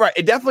 Right,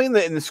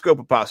 definitely in the scope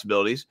of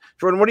possibilities.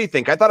 Jordan, what do you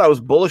think? I thought I was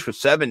bullish with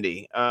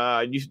 70.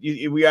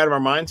 We out of our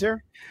minds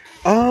here?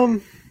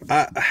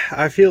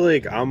 I feel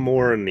like I'm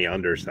more on the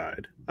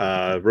underside.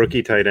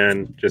 Rookie tight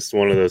end, just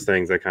one of those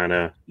things that kind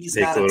of takes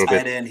a little bit. He's not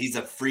a tight end. He's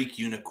a freak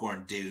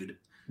unicorn, dude.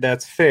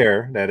 That's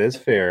fair. That is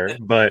fair.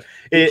 But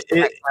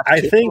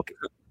I think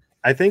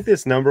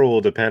this number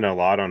will depend a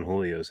lot on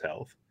Julio's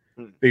health.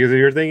 Because if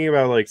you're thinking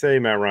about, like, say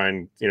Matt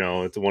Ryan,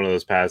 it's one of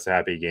those pass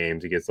happy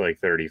games. He gets like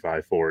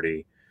 35,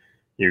 40.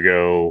 You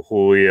go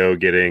Julio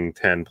getting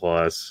 10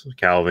 plus,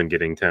 Calvin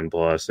getting 10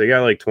 plus. They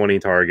got like 20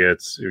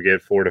 targets. You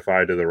get 4 to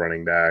 5 to the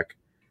running back.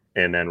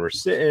 And then we're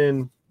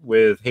sitting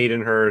with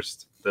Hayden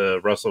Hurst, the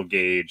Russell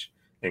Gage,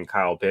 and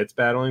Kyle Pitts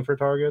battling for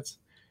targets.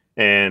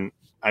 And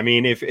I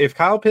mean, if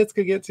Kyle Pitts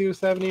could get to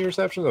 70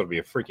 receptions, that would be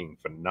a freaking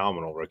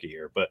phenomenal rookie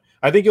year. But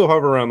I think he'll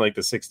hover around like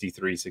the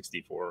 63,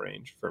 64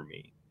 range for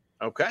me.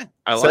 Okay.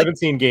 I like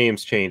 17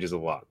 games changes a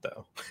lot,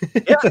 though.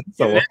 Yeah.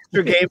 So An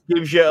extra game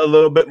gives you a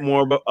little bit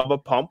more of a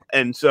pump.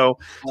 And so,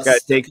 got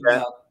to take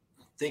that.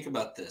 Think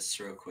about this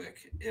real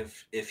quick.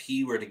 If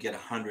he were to get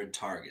 100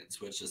 targets,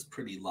 which is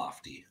pretty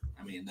lofty.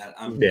 I mean, that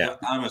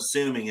I'm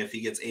assuming if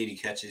he gets 80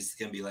 catches, it's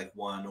going to be like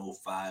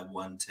 105,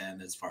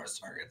 110 as far as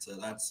targets. So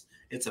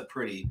it's a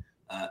pretty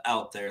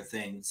out there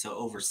thing. So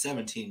over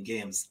 17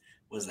 games,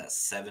 was that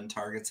 7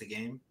 targets a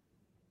game?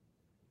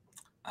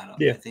 I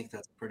don't. Yeah. I think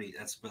that's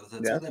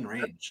within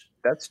range.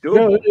 That's doable.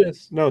 No, it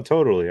is. No,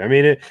 totally. I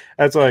mean,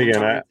 that's why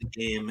again. The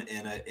game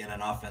in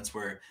an offense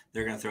where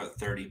they're going to throw it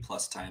 30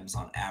 plus times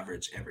on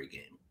average every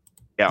game.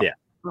 Yeah.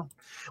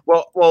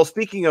 Well.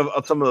 Speaking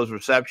of some of those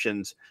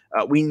receptions,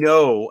 we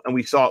know and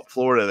we saw at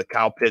Florida that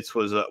Kyle Pitts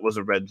was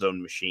a red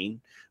zone machine,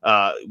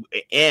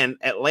 and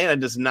Atlanta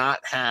does not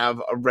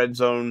have a red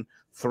zone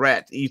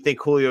threat. You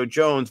think Julio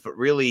Jones, but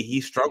really he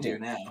struggled. They do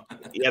now.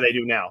 Yeah, they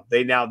do now.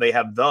 They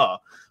have the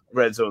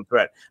red zone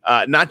threat,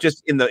 not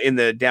just in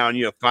the down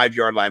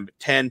 5-yard line, but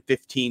 10,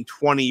 15,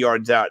 20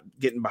 yards out,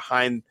 getting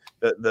behind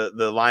the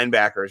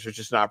linebackers. There's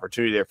just an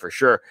opportunity there for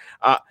sure.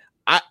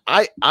 I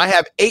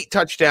have 8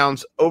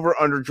 touchdowns over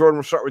under. Jordan,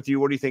 we'll start with you.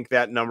 What do you think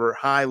that number?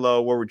 High,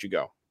 low? Where would you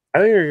go? I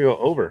think you're going to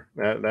go over.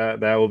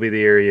 That will be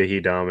the area he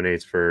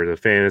dominates for the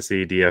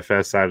fantasy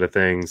DFS side of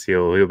things.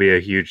 He'll be a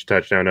huge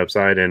touchdown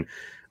upside, and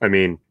I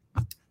mean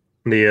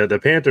the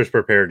Panthers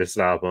prepared to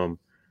stop him.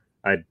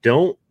 I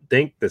don't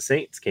think the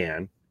Saints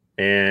can.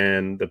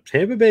 And the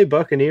Tampa Bay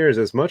Buccaneers,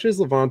 as much as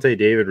Levante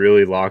David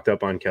really locked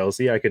up on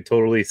Kelsey, I could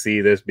totally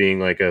see this being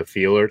like a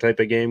feeler type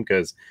of game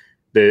because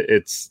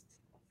it's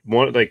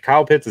one like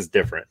Kyle Pitts is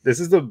different. This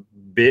is the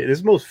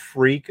most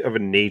freak of a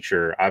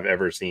nature I've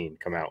ever seen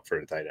come out for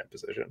the tight end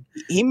position.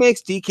 He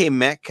makes DK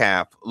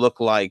Metcalf look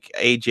like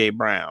AJ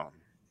Brown.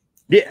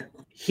 Yeah,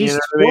 he's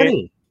 20. I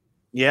mean?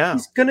 Yeah,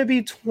 he's gonna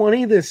be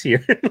 20 this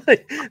year. I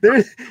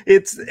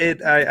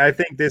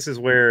think this is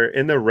where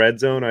in the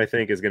red zone, I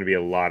think is going to be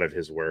a lot of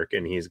his work,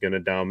 and he's going to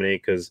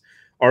dominate because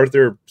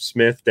Arthur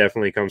Smith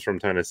definitely comes from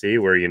Tennessee,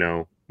 where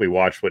we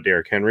watched what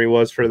Derrick Henry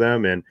was for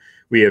them, and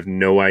we have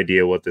no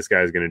idea what this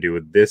guy is going to do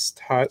with this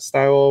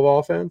style of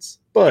offense.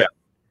 But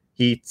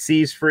he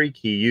sees freak,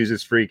 he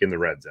uses freak in the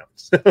red zone.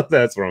 So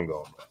that's where I'm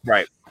going with.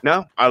 Right?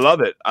 No, I love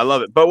it.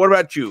 But what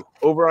about you?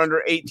 Over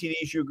under 8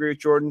 TDs? You agree with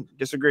Jordan?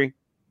 Disagree?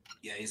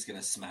 Yeah, he's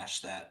gonna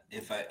smash that.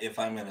 If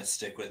I'm gonna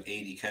stick with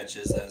 80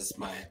 catches as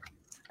my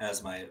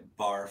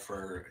bar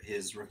for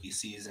his rookie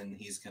season,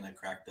 he's gonna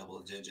crack double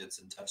digits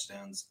in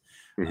touchdowns.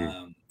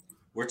 Mm-hmm.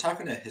 We're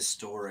talking a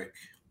historic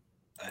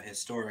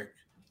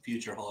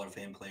future Hall of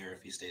Fame player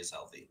if he stays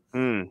healthy.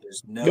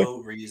 There's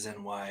no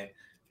reason why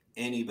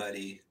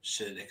anybody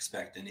should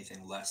expect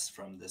anything less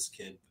from this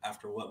kid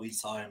after what we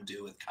saw him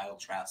do with Kyle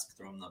Trask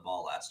throwing the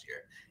ball last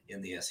year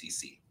in the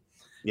SEC.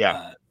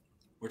 Yeah.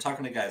 We're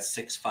talking a guy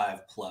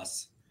 6'5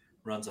 plus,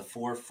 runs a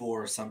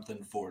 4.4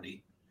 something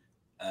 40.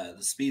 The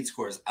speed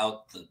score is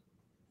out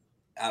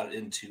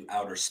into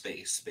outer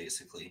space,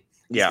 basically.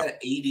 He's got an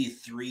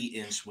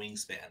 83-inch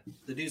wingspan.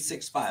 The dude's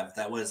 6'5.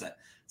 That was a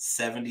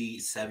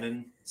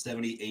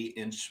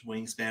 78-inch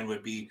wingspan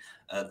would be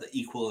the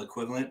equal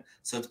equivalent.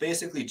 So it's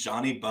basically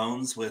Johnny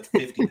Bones with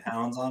 50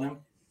 pounds on him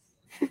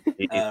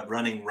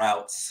running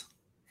routes,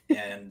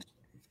 and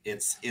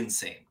it's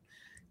insane.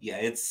 Yeah,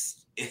 it's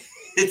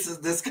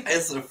this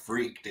guy's a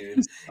freak,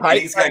 dude. And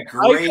he's got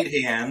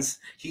great hands.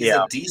 He's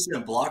a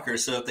decent blocker,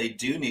 so if they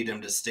do need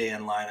him to stay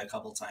in line a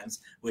couple times,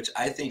 which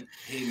I think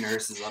Hayden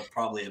Hurst is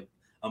probably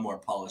a more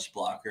polished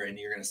blocker, and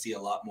you're going to see a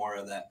lot more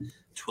of that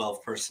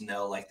 12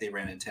 personnel like they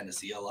ran in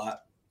Tennessee a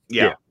lot.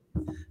 Yeah.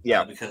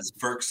 Because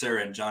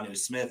Ferkser and Jonnu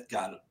Smith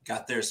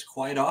got theirs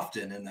quite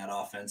often in that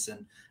offense. And,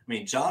 I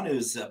mean,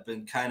 Jonnu's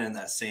been kind of in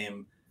that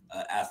same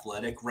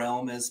athletic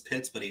realm as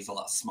Pitts, but he's a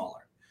lot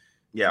smaller.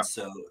 Yeah. And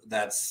so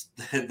that's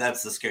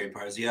the scary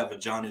part is you have a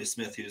Jonnu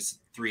Smith who's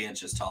 3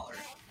 inches taller.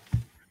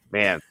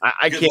 Man,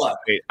 I can't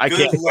wait. I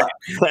Good can't luck.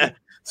 wait.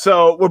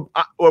 So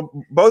we're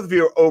both of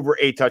you are over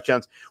 8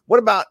 touchdowns. What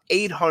about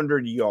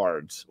 800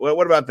 yards?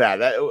 What about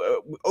that?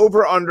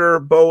 Over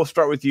under? Bo, we'll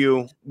start with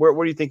you. Where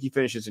do you think he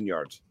finishes in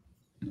yards?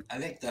 I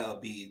think that'll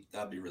be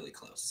really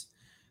close.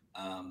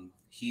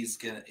 He's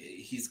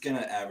gonna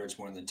average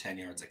more than 10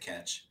 yards a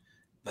catch,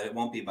 but it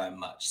won't be by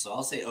much. So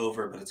I'll say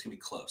over, but it's gonna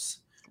be close.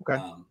 Okay.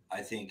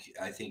 I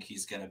think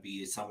he's gonna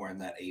be somewhere in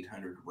that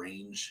 800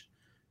 range.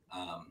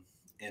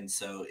 And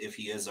so if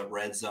he is a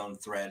red zone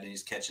threat and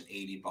he's catching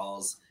 80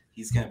 balls,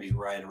 he's going to be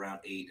right around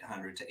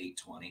 800 to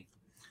 820.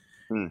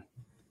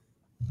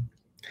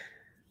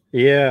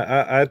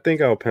 Yeah, I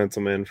think I'll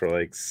pencil him in for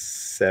like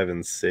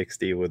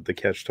 760 with the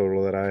catch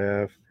total that I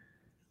have.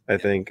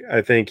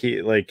 I think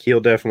he'll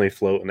definitely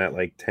float in that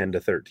like 10 to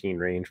 13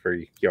 range for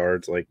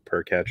yards, like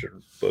per catch.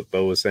 What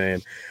Bo was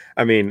saying.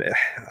 I mean,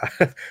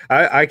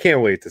 I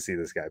can't wait to see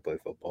this guy play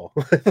football,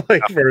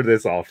 like for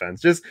this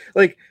offense. Just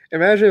like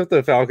imagine if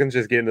the Falcons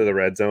just get into the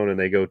red zone and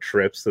they go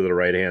trips to the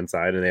right hand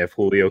side and they have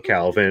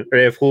Calvin,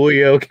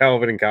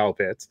 and Kyle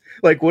Pitts.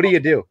 Like, what do you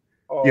do?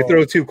 You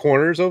throw two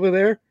corners over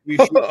there?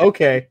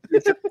 Okay.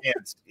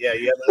 Yeah,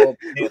 you have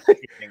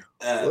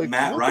a little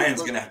Matt Ryan's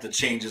going to have to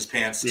change his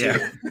pants, too.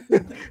 Yeah.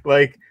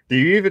 Like, do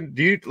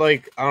you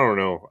like, I don't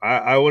know.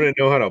 I wouldn't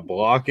know how to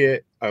block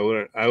it. I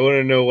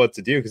wouldn't know what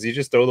to do because you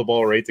just throw the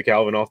ball right to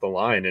Calvin off the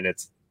line and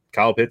it's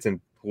Kyle Pitts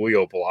and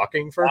Julio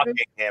blocking for him.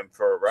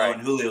 Right.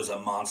 And Julio's a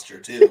monster,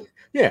 too.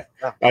 Yeah.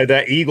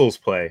 That Eagles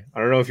play.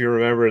 I don't know if you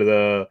remember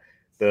the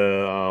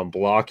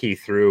block he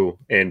threw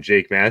and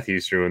Jake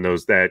Matthews threw in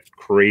that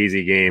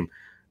crazy game.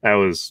 That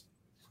was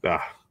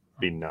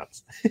be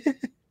nuts.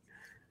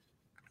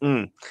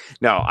 No,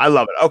 I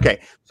love it.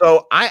 Okay,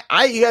 so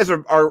you guys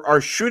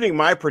are shooting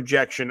my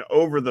projection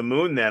over the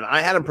moon. Then I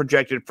had him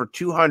projected for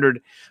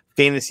 200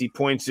 fantasy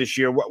points this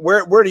year.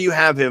 Where do you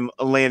have him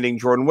landing,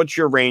 Jordan? What's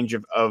your range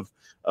of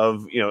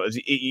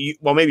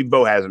well, maybe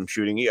Bo has him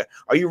shooting.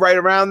 Are you right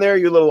around there?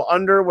 You a little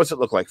under? What's it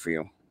look like for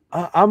you?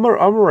 I'm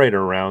right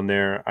around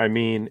there. I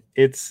mean,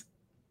 it's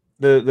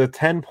the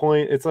 10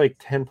 point. It's like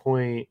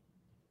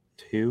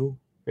 10.2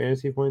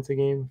 fantasy points a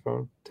game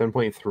from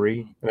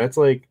 10.3. That's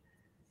like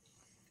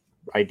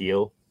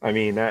ideal. I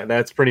mean,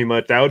 that's pretty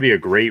much that would be a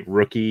great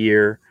rookie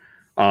year.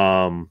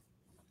 I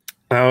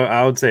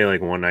would say like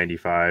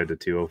 195 to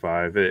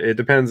 205. It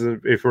depends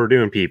if we're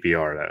doing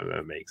PPR.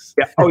 That makes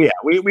we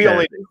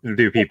only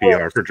do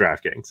PPR for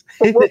DraftKings.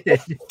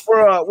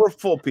 we're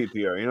full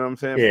PPR. You know what I'm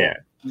saying? Yeah.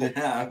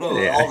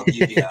 All the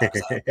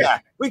PPRs. Yeah,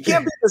 we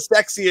can't be the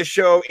sexiest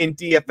show in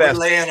DFS. We're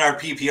laying our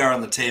PPR on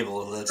the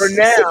table for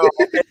now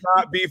and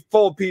not be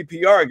full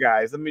PPR,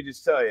 guys. Let me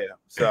just tell you.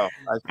 So,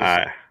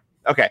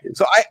 okay,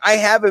 so I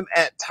have him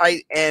at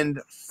tight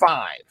end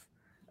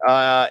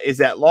 5. Is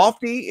that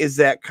lofty? Is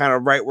that kind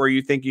of right where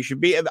you think you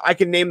should be? I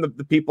can name the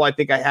people I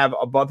think I have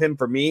above him.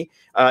 For me,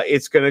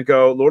 it's going to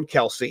go Lord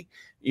Kelsey,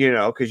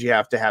 because you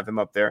have to have him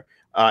up there.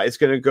 It's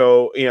going to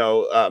go,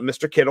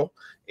 Mr. Kittle.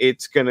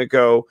 It's going to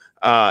go,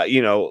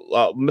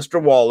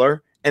 Mr.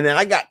 Waller. And then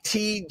I got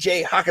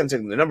T.J.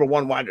 Hockenson, the number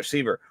 1 wide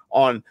receiver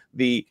on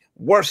the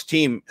worst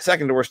team,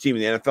 second to worst team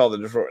in the NFL, the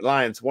Detroit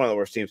Lions, one of the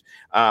worst teams.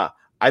 I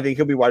think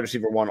he'll be wide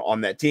receiver 1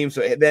 on that team.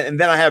 So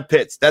then I have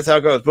Pitts. That's how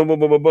it goes. Boom, boom,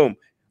 boom, boom, boom.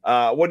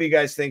 What do you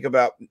guys think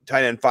about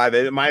tight end 5?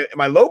 Am I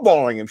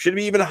lowballing him? Should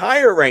he be even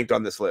higher ranked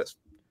on this list?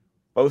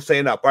 Both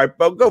saying up. All right,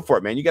 Bo, go for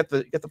it, man. You get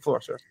the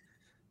floor, sir.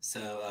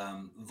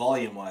 So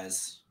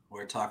volume-wise,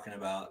 we're talking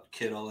about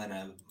Kittle in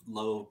a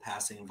low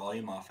passing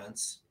volume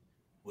offense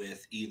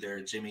with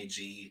either Jimmy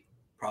G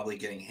probably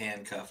getting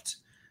handcuffed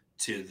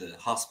to the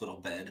hospital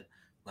bed.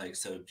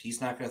 So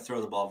he's not going to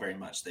throw the ball very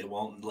much. They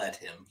won't let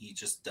him. He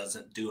just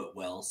doesn't do it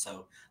well.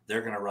 So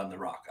they're going to run the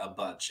rock a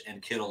bunch.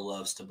 And Kittle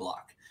loves to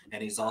block.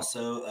 And he's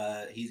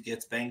also he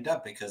gets banged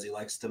up because he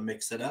likes to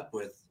mix it up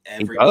with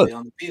everybody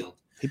on the field.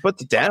 He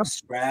puts it down.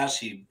 Crash.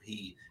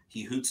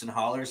 He hoots and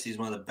hollers. He's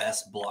one of the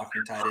best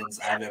blocking tight ends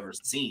I've ever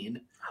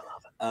seen.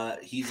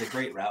 He's a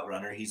great route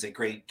runner. He's a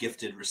great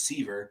gifted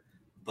receiver.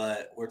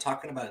 But we're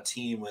talking about a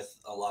team with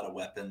a lot of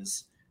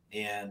weapons.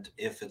 And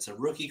if it's a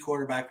rookie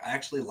quarterback, I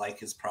actually like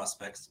his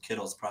prospects,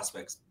 Kittle's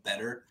prospects,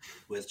 better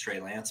with Trey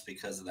Lance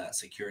because of that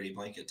security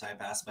blanket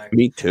type aspect.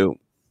 Me too.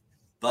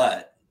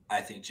 But I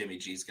think Jimmy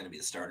G is going to be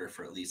the starter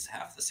for at least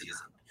half the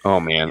season.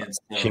 Oh, man.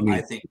 So I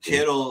think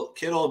Kittle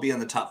will be in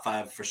the top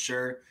 5 for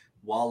sure.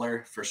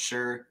 Waller for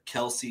sure.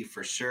 Kelsey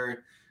for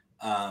sure.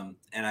 And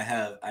I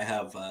have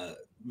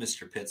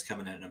Mr. Pitts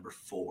coming in at number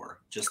 4,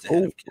 just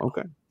ahead of Kittle.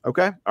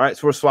 Okay. All right.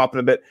 So we're swapping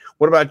a bit.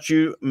 What about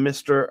you,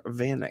 Mr.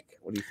 Vanek?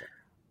 What do you think?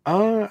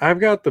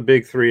 I've got the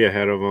big 3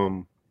 ahead of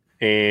him,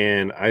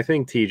 and I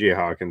think T.J.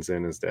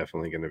 Hockenson is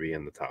definitely going to be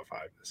in the top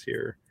 5 this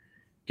year,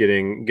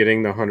 getting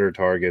the 100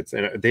 targets.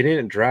 And they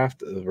didn't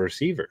draft a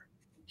receiver.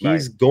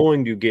 He's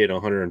going to get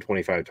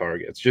 125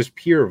 targets, just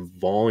pure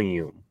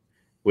volume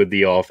with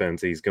the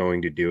offense. He's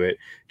going to do it.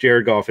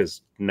 Jared Goff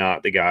is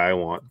not the guy I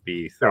want to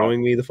be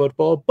throwing me the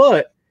football,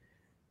 but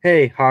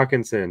hey,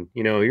 Hockenson,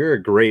 you're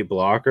a great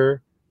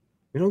blocker.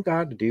 We don't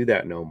got to do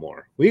that no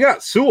more. We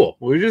got Sewell.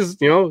 We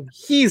just,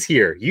 he's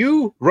here.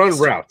 You run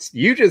routes.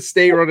 You just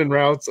stay running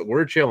routes.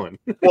 We're chilling.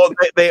 Well,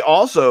 they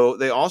also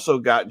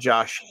got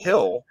Josh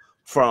Hill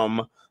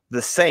from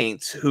the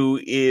Saints, who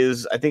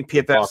is, I think,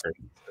 PFF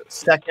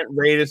second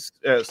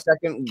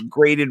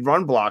graded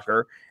run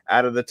blocker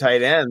out of the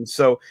tight end.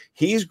 So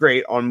he's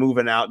great on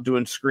moving out,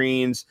 doing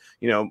screens,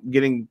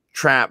 getting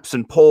traps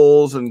and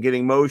pulls and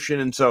getting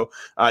motion. And so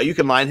you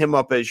can line him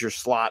up as your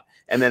slot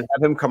and then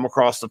have him come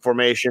across the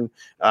formation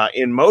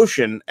in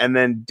motion and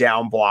then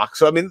down block.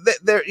 So, I mean,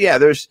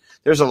 there's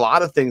a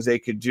lot of things they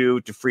could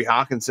do to free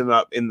Hockenson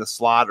up in the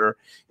slot or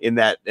in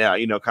that,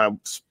 kind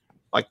of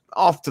like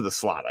off to the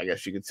slot, I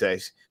guess you could say,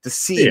 to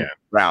see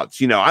routes.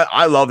 You know,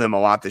 I love him a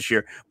lot this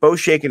year. Bo's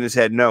shaking his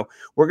head. No,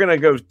 we're going to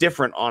go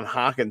different on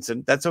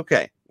Hawkinson. That's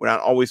okay. We're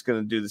not always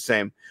going to do the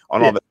same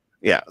on all the.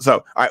 Yeah. So,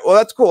 all right. Well,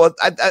 that's cool.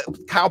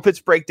 Kyle Pitts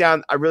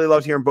breakdown. I really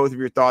loved hearing both of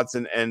your thoughts,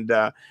 and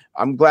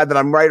I'm glad that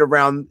I'm right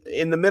around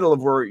in the middle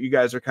of where you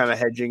guys are kind of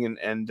hedging,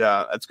 and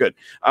that's good.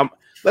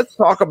 Let's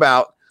talk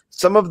about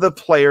some of the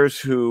players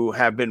who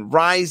have been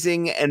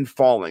rising and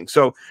falling.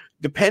 So,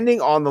 depending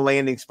on the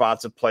landing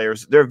spots of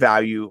players, their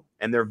value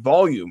and their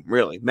volume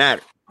really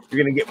matter.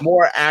 You're going to get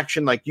more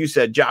action, like you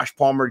said. Josh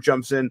Palmer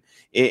jumps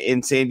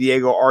in San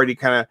Diego, already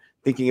kind of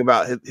thinking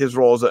about his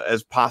role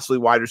as possibly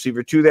wide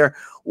receiver 2 there.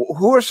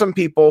 Who are some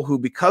people who,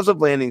 because of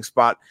landing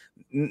spot,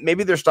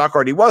 maybe their stock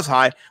already was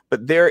high,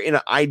 but they're in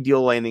an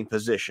ideal landing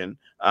position?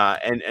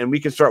 And we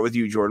can start with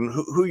you, Jordan.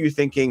 Who are you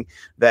thinking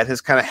that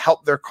has kind of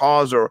helped their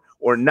cause or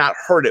not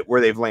hurt it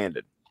where they've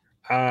landed?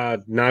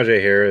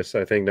 Najee Harris.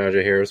 I think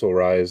Najee Harris will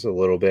rise a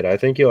little bit. I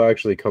think he'll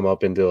actually come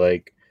up into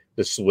like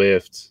the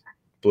Swift,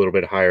 a little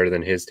bit higher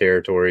than his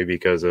territory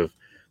because of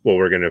what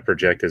we're going to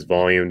project his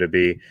volume to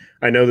be.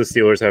 I know the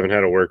Steelers haven't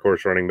had a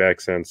workhorse running back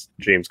since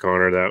James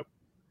Conner, that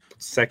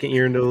second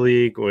year into the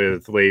league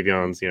with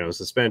Le'Veon's,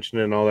 suspension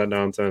and all that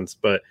nonsense.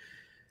 But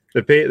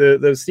the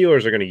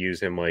Steelers are going to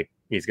use him like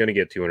he's going to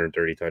get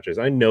 230 touches.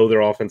 I know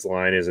their offensive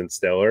line isn't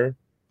stellar,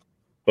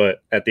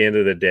 but at the end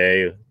of the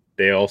day,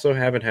 they also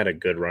haven't had a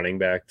good running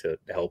back to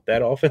help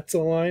that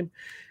offensive line.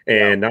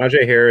 And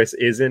Najee Harris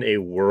isn't a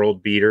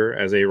world beater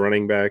as a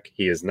running back.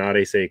 He is not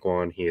a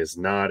Saquon. He is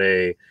not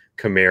a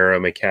Kamara,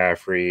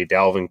 McCaffrey,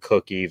 Dalvin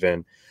Cook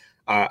even.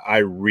 I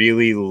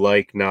really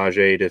like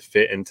Najee to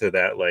fit into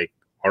that like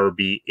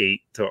RB8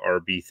 to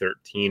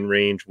RB13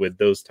 range with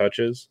those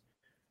touches.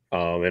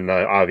 And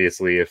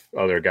obviously, if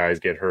other guys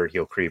get hurt,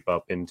 he'll creep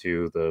up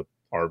into the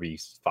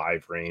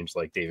RB5 range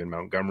like David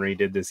Montgomery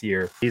did this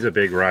year. He's a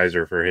big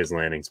riser for his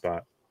landing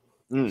spot.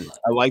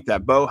 I like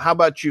that. Bo, how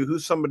about you?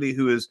 Who's somebody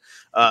who has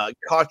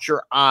caught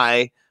your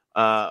eye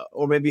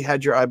or maybe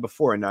had your eye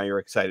before and now you're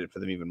excited for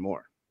them even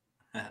more?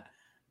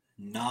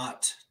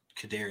 Not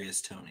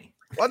Kadarius Toney.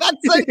 Well,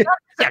 that's like that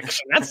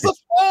section. That's the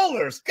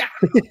fallers.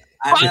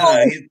 I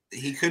know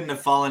he couldn't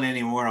have fallen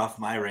any more off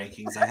my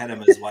rankings. I had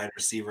him as wide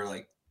receiver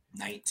like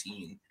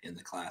 19 in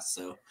the class.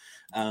 So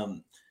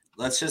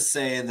let's just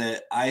say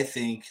that I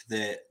think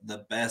that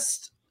the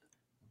best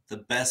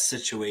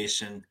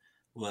situation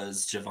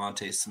was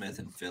Javonte Smith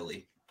in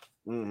Philly.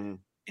 Mm-hmm.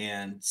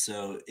 And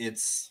so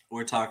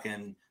we're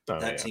talking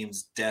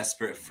team's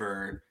desperate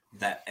for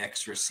that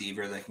X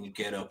receiver that can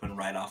get open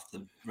right off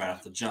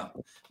the jump.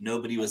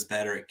 Nobody was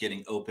better at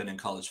getting open in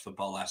college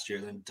football last year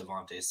than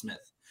Devontae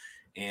Smith.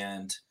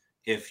 And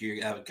if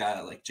you have a guy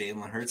like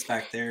Jalen Hurts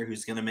back there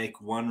who's going to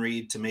make one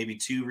read to maybe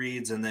two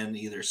reads and then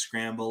either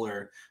scramble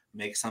or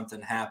make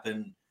something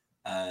happen,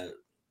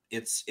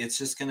 it's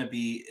just going to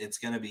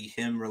be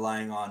him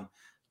relying on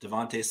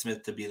Devontae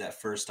Smith to be that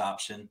first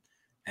option,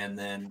 and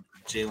then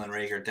Jalen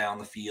Reagor down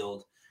the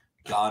field,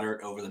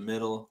 Goddard over the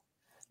middle,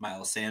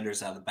 Miles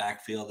Sanders out of the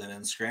backfield, and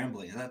then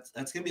scrambling. And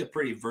that's going to be a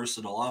pretty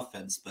versatile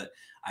offense. But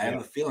I have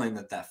a feeling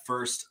that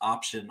first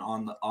option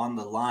on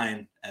the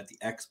line at the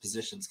X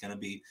position is going to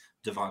be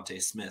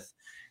Devontae Smith,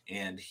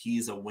 and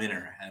he's a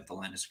winner at the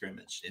line of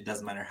scrimmage. It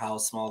doesn't matter how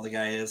small the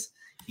guy is;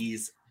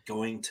 he's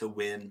going to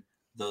win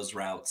those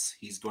routes.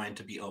 He's going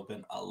to be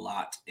open a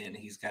lot, and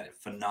he's got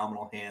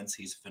phenomenal hands.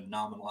 He's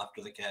phenomenal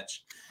after the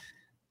catch.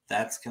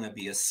 That's going to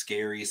be a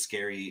scary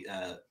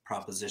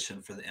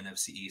proposition for the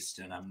NFC East,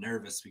 and I'm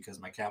nervous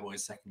because my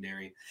Cowboys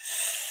secondary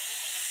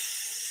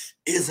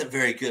isn't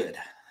very good.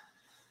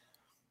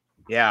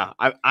 Yeah,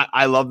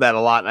 I love that a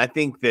lot, and I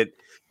think that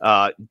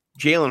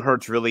Jalen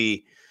Hurts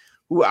really,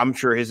 I'm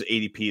sure his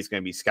ADP is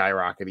going to be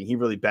skyrocketing. He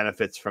really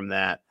benefits from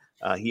that.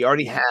 He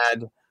already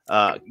had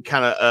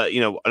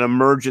an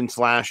emergence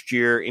last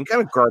year in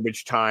kind of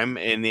garbage time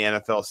in the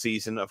NFL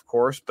season, of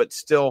course, but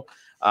still,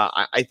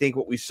 I think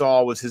what we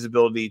saw was his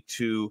ability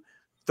to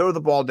throw the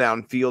ball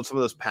downfield. Some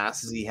of those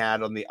passes he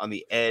had on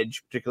the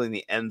edge, particularly in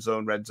the end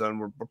zone, red zone,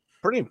 were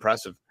pretty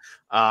impressive.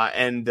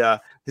 And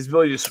his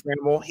ability to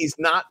scramble, he's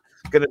not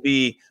going to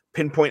be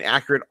pinpoint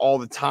accurate all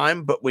the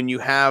time, but when you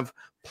have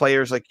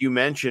players like you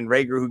mentioned,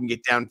 Reagor, who can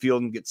get downfield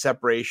and get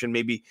separation,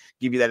 maybe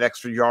give you that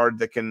extra yard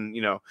that can,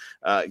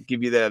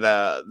 give you that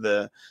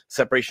the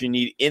separation you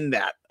need in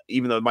that.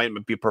 Even though it might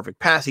not be a perfect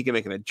pass, he can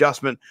make an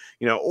adjustment,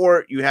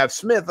 or you have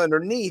Smith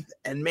underneath.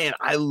 And man,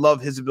 I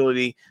love his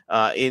ability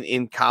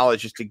in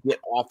college just to get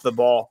off the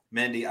ball.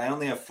 Mendy, I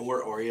only have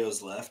 4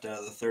 Oreos left out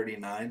of the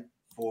 39.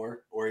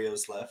 4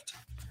 Oreos left.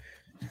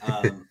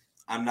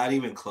 I'm not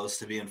even close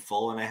to being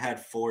full, and I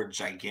had 4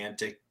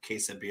 gigantic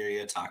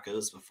quesadilla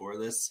tacos before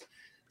this.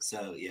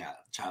 So yeah,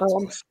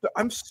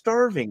 I'm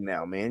starving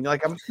now, man.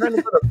 Like, I'm trying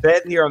to go to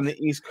bed here on the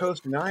East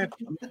Coast, and now I have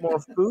to eat more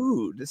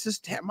food. This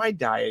is my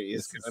diet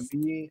is going to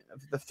be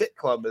the Fit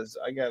Club.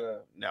 I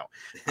gotta no.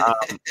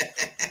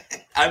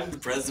 I'm the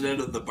president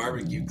of the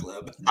barbecue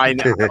club. I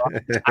know.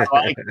 I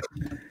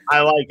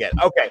like it.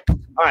 Okay,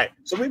 all right.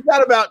 So we've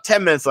got about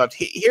 10 minutes left.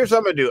 Here's what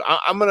I'm gonna do.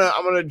 I'm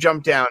gonna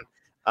jump down.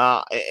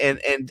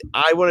 And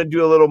I want to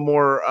do a little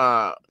more,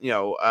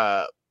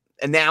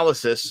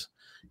 analysis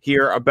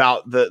here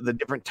about the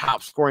different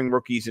top scoring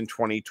rookies in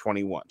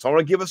 2021. So I want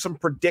to give us some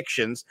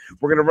predictions.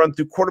 We're going to run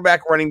through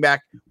quarterback, running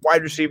back,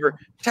 wide receiver,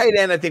 tight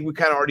end. I think we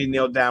kind of already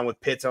nailed down with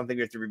Pitts. I don't think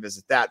we have to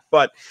revisit that.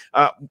 But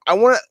I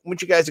want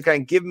you guys to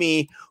kind of give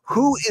me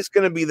who is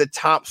going to be the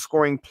top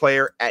scoring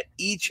player at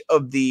each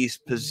of these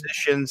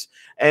positions.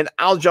 And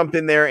I'll jump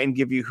in there and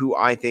give you who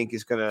I think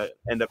is going to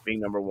end up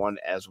being number one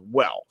as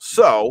well.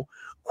 So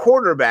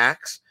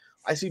quarterbacks,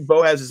 I see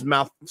Bo has his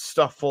mouth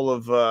stuffed full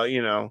of,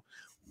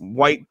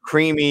 white,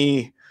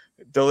 creamy,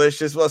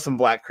 delicious. Well, some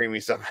black creamy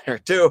stuff there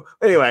too.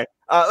 Anyway,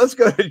 let's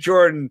go to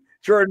Jordan.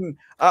 Jordan,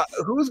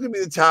 who's going to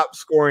be the top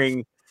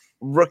scoring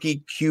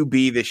rookie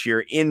QB this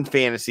year in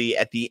fantasy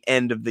at the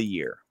end of the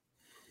year?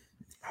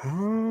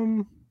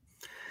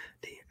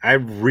 I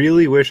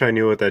really wish I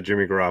knew what that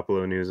Jimmy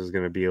Garoppolo news is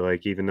going to be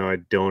like, even though I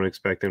don't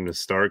expect him to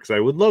start, because I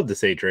would love to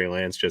say Trey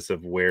Lance just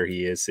of where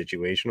he is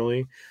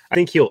situationally. I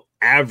think he'll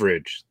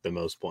average the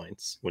most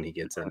points when he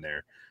gets in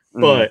there,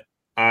 but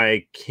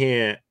I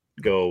can't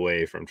go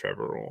away from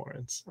Trevor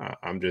Lawrence.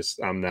 I'm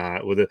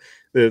not with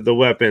the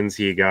weapons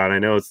he got. I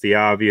know it's the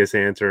obvious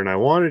answer, and I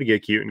wanted to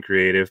get cute and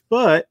creative,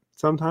 but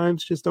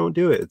sometimes just don't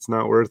do it. It's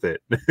not worth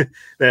it.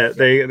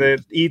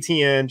 that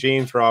ETN,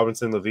 James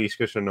Robinson,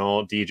 Laviska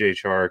Shenault, DJ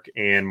Chark,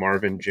 and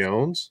Marvin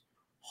Jones,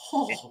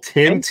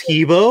 Tim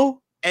Tebow,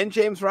 and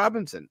James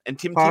Robinson, and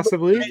Tim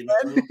possibly,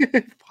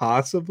 Tebow.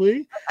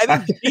 Possibly. I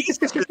think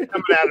Jesus is coming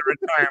out of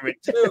retirement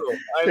too.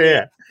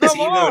 Yeah,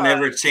 Tebow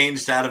never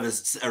changed out of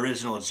his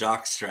original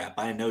jock strap.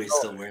 I know he's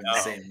still wearing the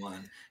same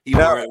one. He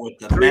wore it with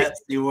the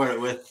Mets. He wore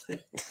it with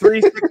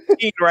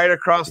 316 right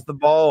across the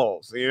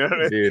balls. You know what I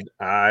mean? Dude,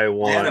 I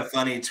had a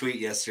funny tweet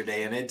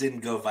yesterday, and it didn't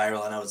go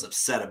viral, and I was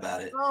upset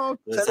about it. I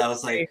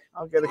was like,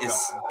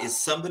 is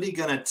somebody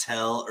going to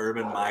tell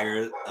Urban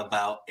Meyer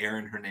about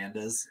Aaron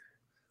Hernandez?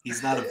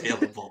 He's not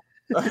available.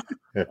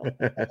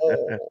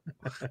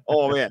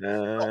 Oh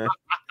man,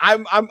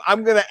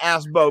 I'm gonna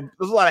ask Bo.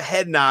 There's a lot of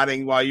head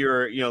nodding while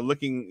you're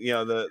looking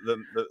the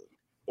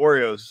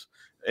Oreos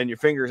and your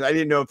fingers. I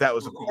didn't know if that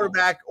was a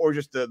quarterback or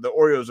just the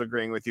Oreos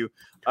agreeing with you.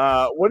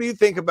 What do you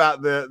think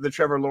about the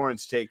Trevor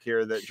Lawrence take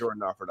here that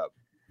Jordan offered up?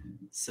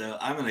 So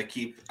I'm going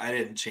to I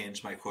didn't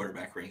change my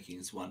quarterback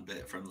rankings one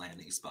bit from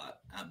landing spot.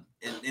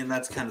 And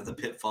that's kind of the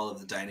pitfall of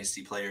the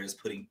dynasty player, is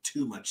putting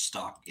too much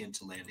stock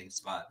into landing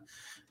spot.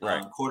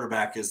 Right.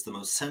 Quarterback is the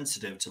most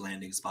sensitive to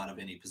landing spot of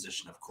any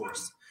position, of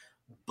course.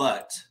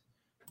 But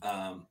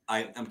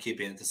I'm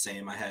keeping it the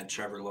same. I had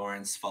Trevor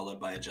Lawrence followed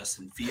by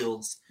Justin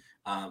Fields.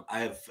 I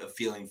have a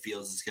feeling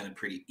Fields is going to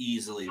pretty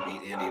easily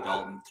beat Andy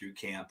Dalton through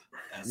camp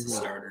as a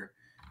starter.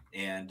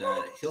 And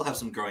he'll have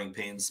some growing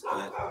pains,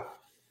 but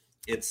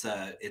it's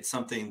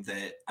something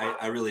that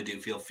I really do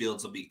feel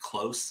Fields will be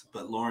close,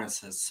 but Lawrence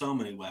has so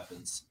many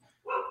weapons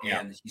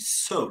and he's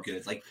so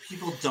good. Like,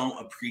 people don't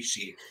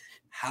appreciate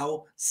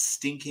how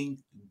stinking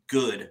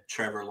good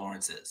Trevor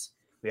Lawrence is.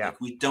 Yeah.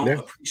 Like, we don't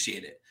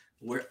appreciate it.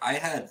 Where I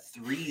had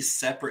 3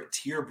 separate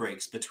tier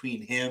breaks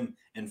between him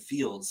and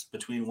Fields,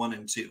 between 1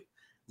 and 2.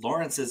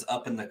 Lawrence is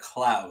up in the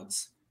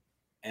clouds,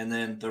 and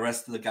then the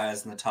rest of the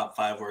guys in the top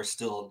 5 were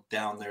still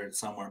down there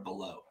somewhere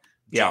below.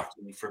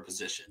 Jockeying for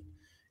position.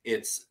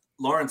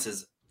 Lawrence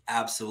is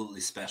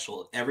absolutely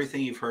special. Everything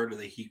you've heard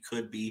that he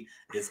could be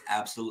is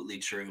absolutely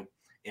true,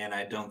 and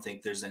I don't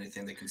think there's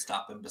anything that can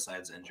stop him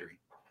besides injury.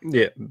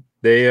 Yeah,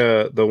 they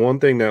the one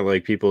thing that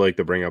like people like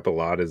to bring up a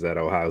lot is that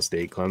Ohio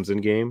State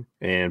Clemson game,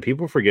 and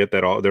people forget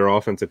that their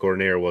offensive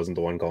coordinator wasn't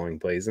the one calling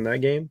plays in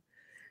that game,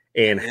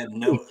 and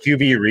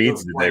QB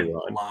reads did they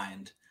run?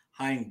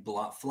 Flying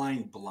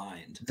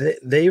blind.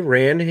 They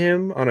ran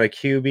him on a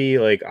QB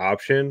like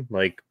option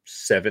like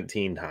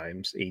 17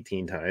 times,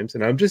 18 times.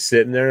 And I'm just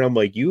sitting there and I'm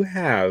like, you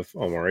have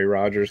Amari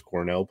Rodgers,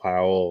 Cornell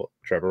Powell,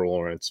 Trevor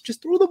Lawrence,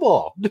 just throw the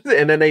ball.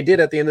 And then they did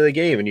at the end of the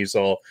game, and you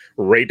saw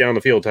right down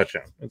the field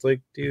touchdown. It's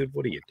like, dude,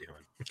 what are you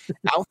doing?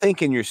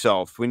 Outthinking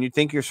yourself when you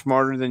think you're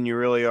smarter than you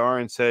really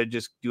are, instead of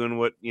just doing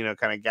what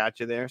kind of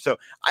got you there. So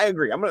I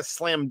agree. I'm going to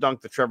slam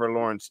dunk the Trevor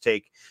Lawrence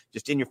take.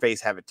 Just in your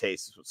face, have a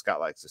taste, is what Scott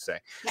likes to say.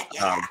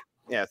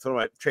 Yeah, it's one of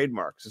my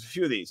trademarks. There's a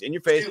few of these. In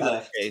your face, have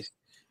a taste,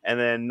 and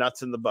then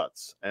nuts in the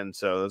butts. And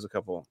so there's a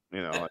couple,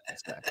 like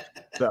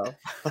that. So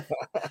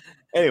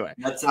anyway,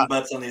 nuts and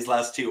butts on these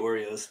last 2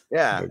 Oreos.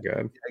 Yeah, oh,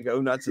 God. I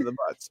go nuts in the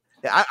butts.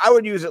 Yeah, I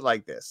would use it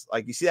like this.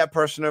 Like, you see that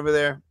person over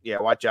there?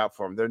 Yeah, watch out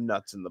for them. They're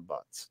nuts in the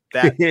butts.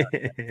 That, you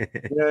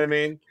know what I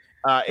mean?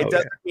 It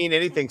doesn't mean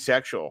anything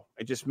sexual.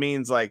 It just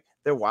means like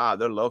they're wild,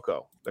 they're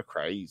loco, they're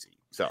crazy.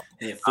 So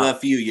hey,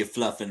 fluff you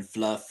fluff and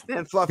fluff.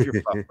 Man, fluff your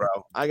fluff,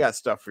 bro. I got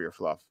stuff for your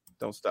fluff.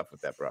 Don't stuff with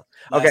that, bro.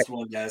 Last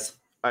one, guys.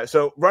 All right,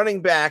 so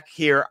running back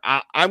here,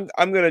 I'm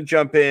gonna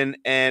jump in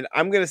and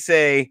I'm gonna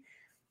say,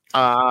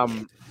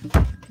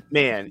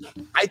 man,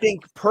 I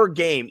think per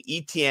game,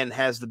 ETN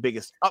has the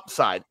biggest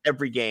upside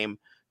every game.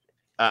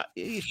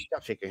 You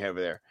stop shaking your head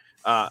over there.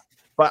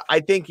 But I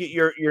think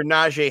your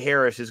Najee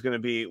Harris is going to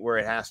be where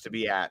it has to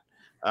be at.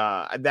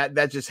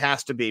 That just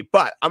has to be.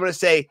 But I'm going to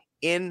say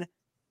in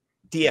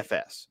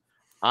DFS,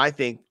 I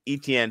think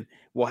Etienne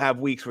will have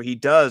weeks where he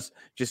does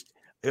just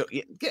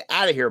get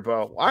out of here,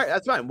 Bo. All right,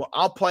 that's fine. Well,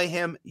 I'll play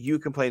him. You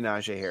can play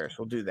Najee Harris.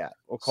 We'll do that.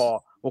 We'll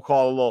call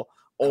a little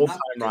old time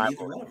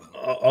rival.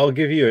 I'll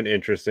give you an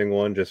interesting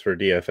one just for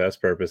DFS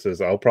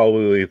purposes. I'll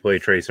probably play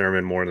Trey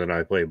Sermon more than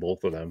I play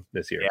both of them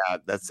this year. Yeah,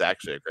 that's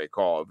actually a great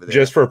call over there.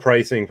 Just for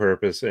pricing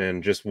purpose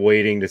and just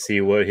waiting to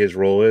see what his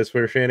role is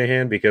for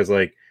Shanahan, because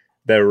like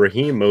the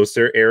Raheem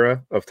Mostert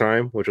era of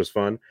time, which was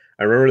fun.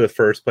 I remember the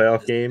first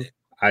playoff game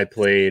I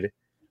played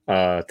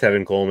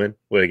Tevin Coleman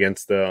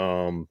against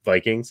the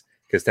Vikings,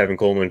 because Tevin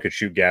Coleman could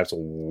shoot gaps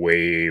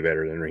way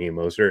better than Raheem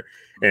Mostert.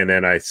 And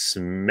then I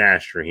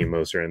smashed Raheem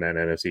Mostert in that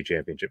NFC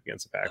Championship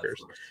against the Packers.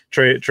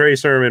 Trey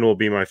Sermon will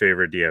be my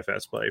favorite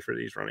DFS play for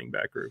these running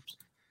back groups.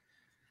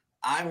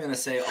 I'm going to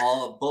say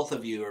both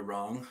of you are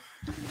wrong,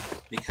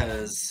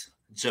 because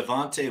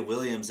Javonte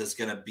Williams is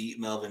going to beat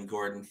Melvin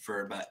Gordon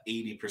for about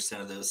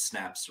 80% of those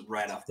snaps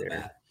right off the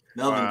bat.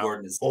 Melvin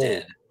Gordon is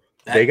dead.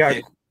 They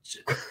got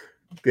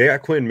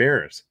Quinn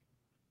Maris.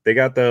 They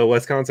got the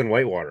Wisconsin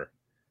Whitewater.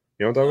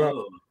 You know what I'm talking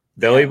about?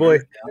 Deli boy?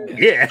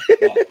 Yeah.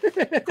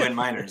 Quinn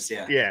Miners,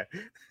 yeah. Yeah.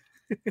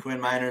 Quinn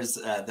Miners,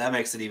 that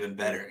makes it even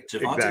better.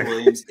 Javonte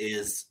Williams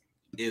is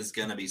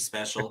going to be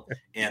special,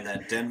 and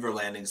that Denver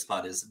landing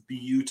spot is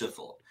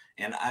beautiful.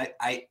 And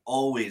I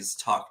always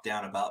talk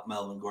down about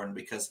Melvin Gordon,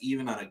 because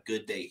even on a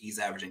good day, he's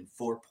averaging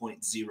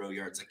 4.0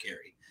 yards a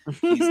carry.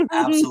 He's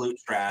absolute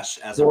trash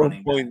as a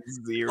running back.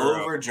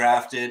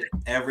 Overdrafted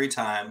every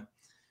time.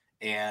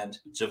 And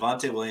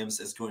Javonte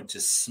Williams is going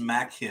to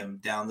smack him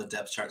down the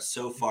depth chart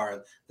so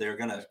far, they're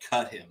going to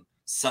cut him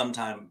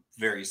sometime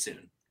very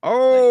soon.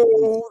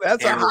 Oh,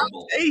 that's a hot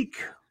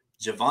take.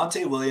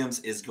 Javonte Williams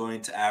is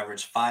going to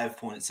average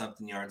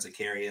 5-point-something yards a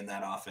carry in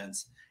that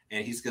offense,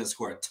 and he's going to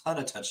score a ton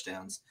of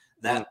touchdowns.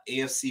 That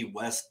AFC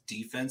West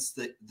defense,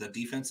 the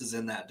defenses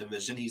in that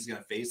division he's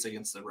going to face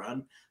against the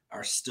run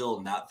are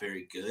still not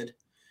very good.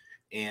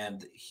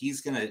 And he's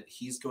going to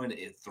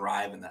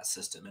thrive in that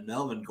system. And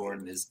Melvin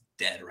Gordon is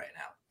dead right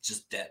now.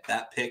 Just dead.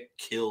 That pick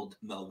killed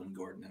Melvin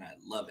Gordon, and I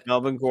love it.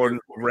 Melvin Gordon,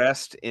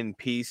 rest in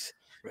peace.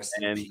 Rest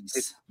in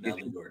peace,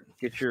 Melvin Gordon.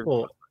 Get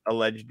your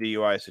alleged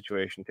DUI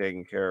situation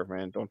taken care of,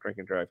 man. Don't drink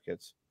and drive,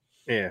 kids.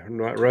 Yeah,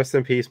 rest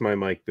in peace, my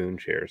Mike Boone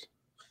chairs.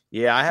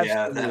 Yeah, I have.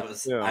 Yeah,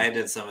 I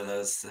did some of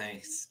those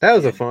things. That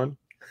was a fun.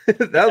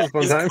 That was a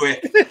fun time.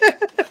 Quick.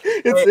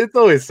 It's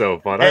always so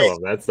fun. I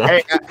love that stuff.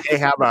 Hey,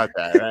 how about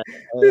that?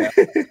 Right?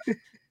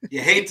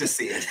 You hate to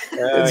see it.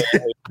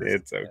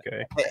 It's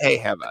okay. Hey,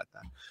 how about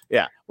that?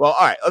 Yeah. Well,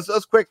 all right.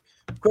 Let's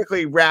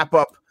quickly wrap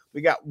up.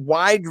 We got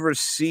wide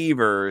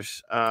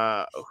receivers. Who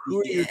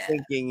are you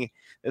thinking?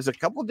 There's a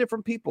couple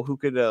different people who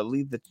could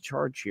lead the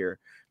charge here.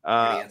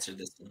 I answered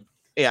this one.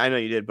 Yeah, I know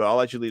you did, but I'll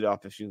let you lead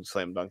off if you can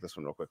slam dunk this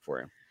one real quick for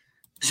you.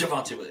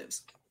 Javonte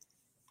Williams.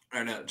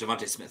 Or no,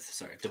 Devontae Smith.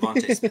 Sorry,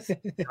 Devontae Smith.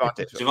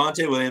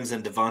 Javonte Williams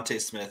and Devontae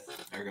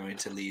Smith are going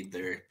to lead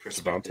their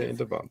perspective.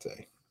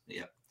 Devontae.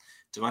 Yep.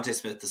 Devontae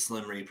Smith, the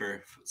Slim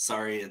Reaper.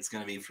 Sorry, it's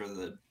going to be for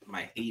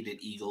my hated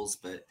Eagles,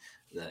 but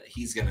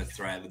he's going to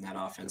thrive in that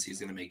offense. He's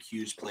going to make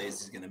huge plays.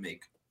 He's going to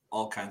make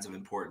all kinds of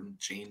important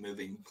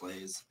chain-moving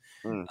plays.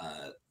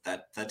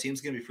 That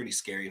team's going to be pretty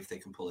scary if they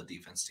can pull a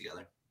defense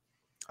together.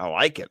 I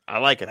like it.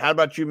 How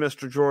about you,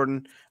 Mr.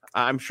 Jordan?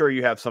 I'm sure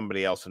you have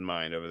somebody else in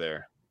mind over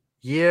there.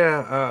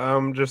 Yeah,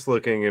 I'm just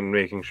looking and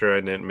making sure I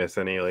didn't miss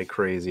any like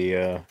crazy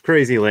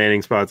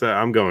landing spots.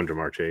 I'm going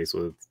Ja'Marr Chase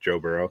with Joe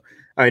Burrow.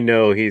 I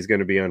know he's going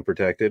to be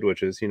unprotected,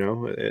 which is,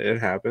 it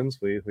happens.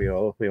 We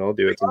all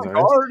do it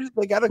sometimes.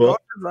 They got a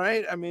guard,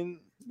 right? I mean,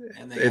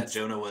 and they got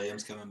Jonah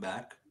Williams coming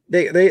back.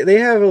 They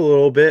have a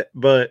little bit,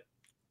 but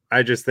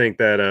I just think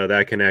that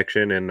that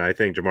connection, and I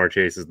think Ja'Marr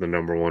Chase is the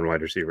number one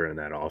wide receiver in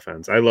that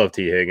offense. I love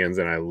T. Higgins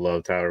and I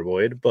love Tyler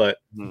Boyd, but.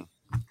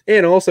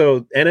 And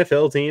also,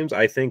 NFL teams,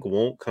 I think,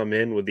 won't come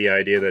in with the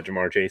idea that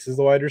Ja'Marr Chase is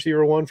the wide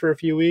receiver one for a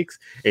few weeks,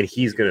 and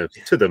he's going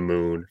to the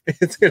moon.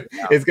 It's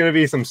gonna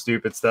be some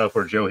stupid stuff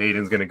where Joe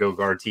Hayden's going to go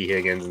guard T.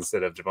 Higgins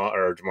instead of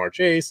Ja'Marr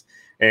Chase,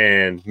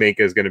 and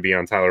Minka is going to be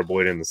on Tyler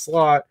Boyd in the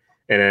slot,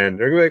 and then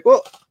they're going to be like,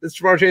 well, this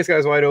Ja'Marr Chase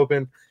guy's wide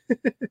open.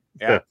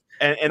 Yeah.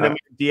 And then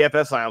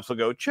DFS lineups will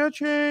go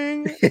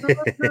cha-ching.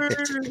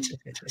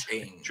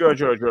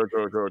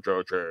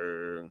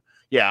 Cha-ching.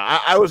 Yeah,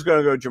 I was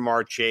going to go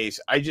Ja'Marr Chase.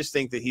 I just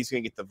think that he's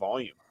going to get the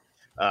volume,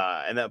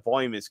 and that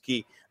volume is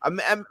key. I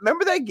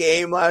remember that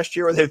game last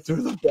year where they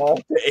threw the ball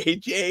to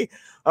A.J.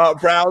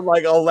 Brown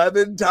like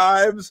 11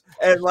 times,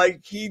 and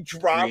like he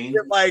dropped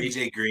it like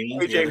A.J. Green.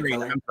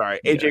 I'm sorry,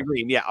 A.J.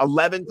 Green. Yeah,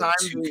 11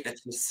 times.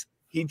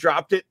 He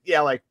dropped it,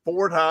 like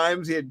 4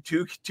 times. He had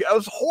two. It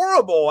was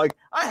horrible. Like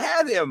I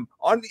had him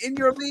in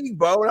your league,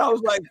 Bo, and I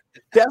was like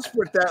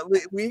desperate that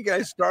week.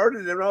 I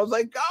started him, and I was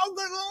like, "Oh,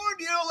 good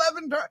Lord,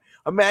 11 targets."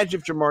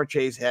 Imagine if Ja'Marr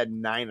Chase had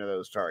 9 of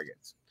those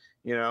targets.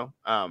 He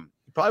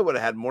probably would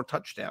have had more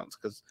touchdowns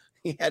because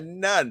he had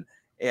none.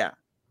 Yeah,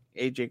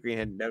 AJ Green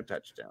had no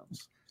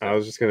touchdowns. I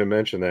was just going to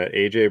mention that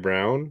AJ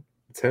Brown,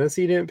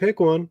 Tennessee didn't pick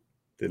one.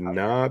 Did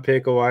not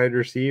pick a wide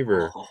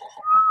receiver.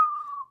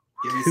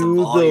 Give me some To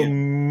the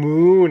volume.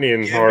 moon in Give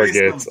me some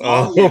targets.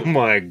 Oh volume.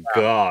 my I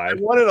god.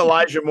 wanted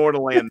Elijah Moore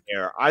to land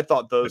there. I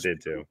thought those I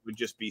did too. would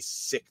just be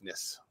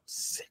sickness.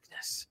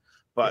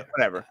 But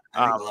whatever.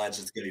 I think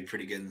Elijah's going to be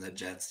pretty good in the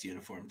Jets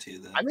uniform too.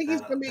 Though. I think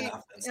he's going to be.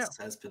 That offense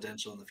has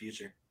potential in the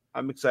future.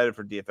 I'm excited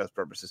for DFS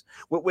purposes.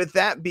 With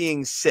that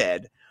being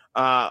said,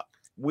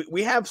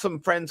 we have some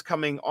friends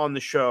coming on the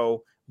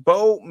show.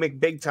 Bo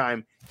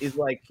McBigtime is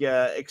like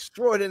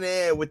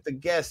extraordinaire with the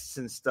guests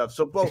and stuff.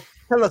 So, Bo,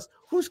 tell us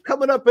who's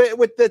coming up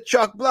with the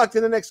Chalk Block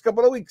in the next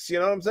couple of weeks. You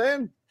know what I'm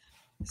saying?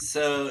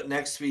 So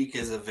next week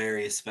is a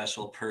very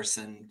special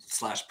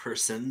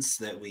person/persons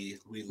that we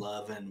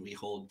love and we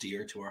hold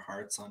dear to our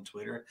hearts on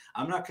Twitter.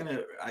 I'm not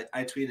gonna.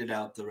 I tweeted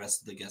out the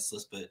rest of the guest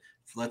list, but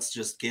let's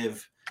just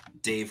give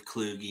Dave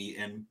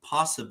Kluge and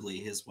possibly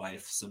his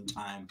wife some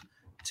time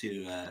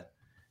to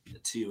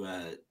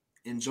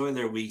enjoy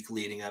their week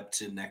leading up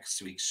to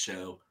next week's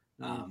show.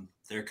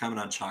 They're coming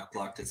on Chalk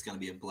Blocked. It's going to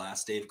be a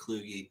blast. Dave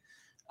Kluge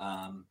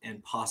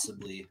and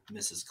possibly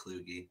Mrs.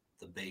 Kluge,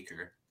 the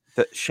baker.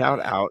 Shout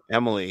out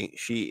Emily.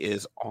 She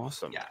is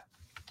awesome. Yeah,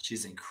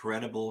 she's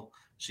incredible.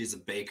 She's a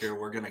baker.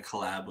 We're gonna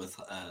collab with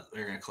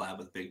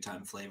Big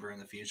Time Flavor in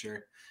the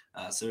future.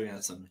 So we're gonna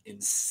have some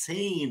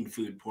insane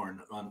food porn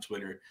on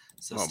Twitter.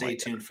 So stay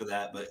tuned for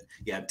that. But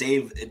yeah,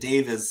 Dave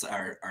is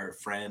our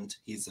friend.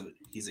 He's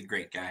a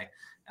great guy.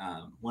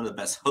 One of the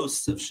best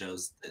hosts of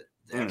shows that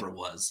ever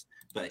was.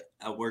 But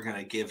we're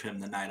gonna give him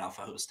the night off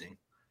of hosting.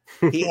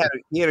 He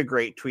had a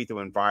great tweet that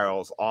went viral. It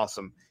was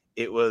awesome.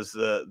 It was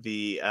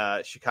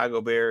the Chicago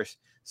Bears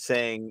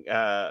saying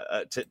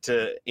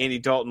to Andy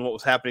Dalton what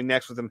was happening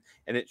next with him,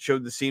 and it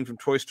showed the scene from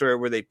Toy Story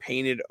where they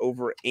painted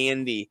over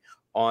Andy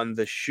on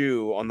the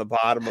shoe on the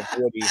bottom of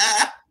Woody,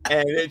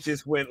 and it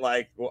just went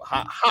like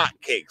hot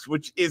cakes,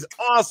 which is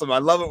awesome. I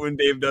love it when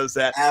Dave does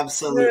that.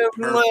 Absolutely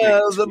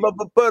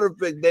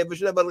perfect. Dave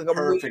should have like a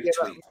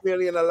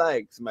million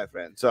likes, my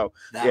friend. So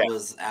that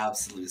was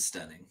absolutely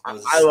stunning. That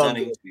was a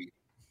stunning tweet.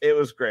 It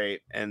was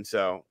great, and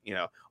so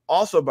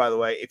Also, by the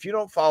way, if you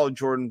don't follow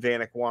Jordan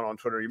Vanek 1 on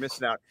Twitter, you're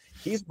missing out.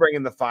 He's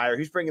bringing the fire.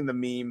 He's bringing the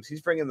memes.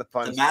 He's bringing the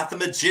fun. The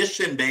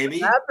Mathematician, baby.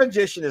 The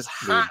Mathematician is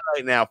hot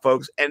right now,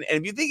 folks. And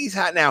if you think he's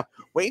hot now,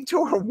 wait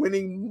until we're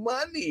winning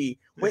money.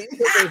 Wait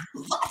until there's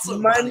lots of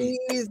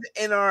money's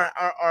in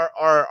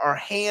our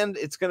hand.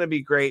 It's going to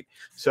be great.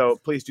 So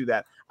please do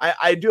that.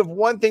 I do have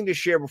one thing to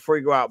share before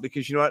you go out,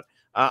 because you know what?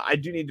 I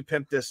do need to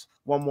pimp this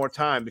one more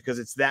time because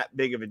it's that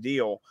big of a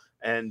deal.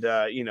 And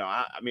I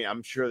mean,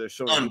 I'm sure there's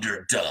so many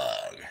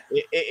underdog.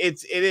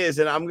 It is,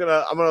 and I'm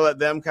gonna let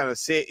them kind of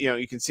see it.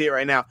 You can see it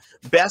right now.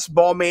 Best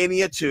Ball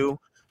Mania 2,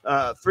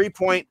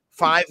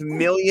 $3.5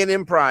 million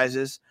in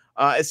prizes.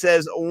 It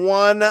says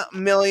 $1.1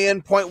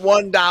 million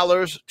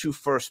to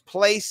first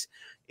place.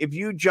 If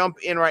you jump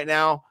in right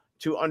now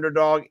to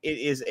Underdog, it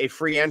is a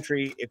free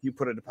entry. If you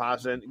put a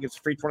deposit in, it gets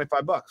free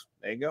 $25.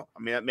 There you go. I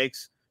mean, that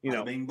makes.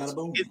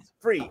 It's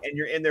free, and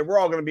you're in there. We're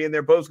all going to be in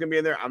there. Bo's going to be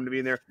in there. I'm going to be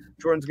in there.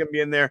 Jordan's going to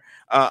be in there.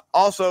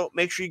 Also,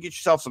 make sure you get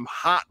yourself some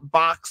Hot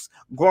Box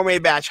Gourmet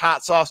Batch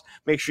hot sauce.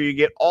 Make sure you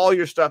get all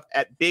your stuff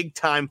at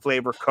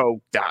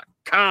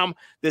BigTimeFlavorCo.com.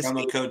 This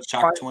promo code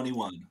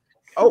CHOC21.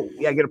 Oh,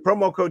 yeah, get a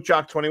promo code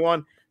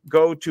CHOC21.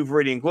 Go to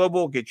Viridian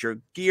Global, get your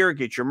gear,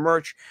 get your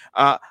merch.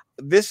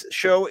 This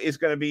show is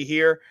going to be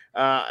here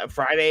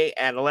Friday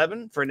at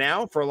 11 for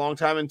now, for a long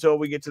time until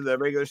we get to the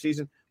regular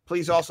season.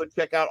 Please also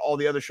check out all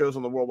the other shows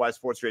on the Worldwide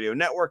Sports Radio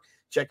Network.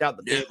 Check out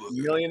the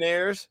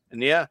Millionaires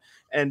and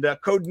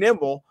code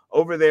Nimble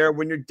over there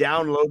when you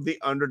download the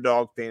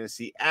Underdog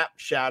Fantasy app.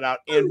 Shout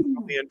out the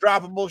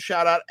Undroppable.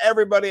 Shout out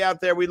everybody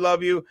out there. We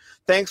love you.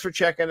 Thanks for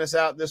checking us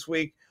out this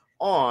week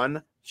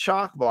on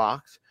Chalk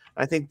Blocked.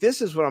 I think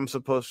this is what I'm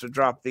supposed to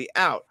drop the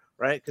out,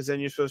 right? Because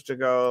then you're supposed to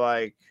go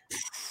like,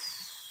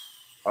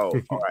 all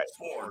right.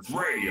 Sports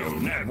Radio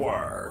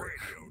Network.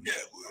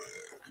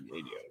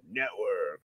 Radio Network.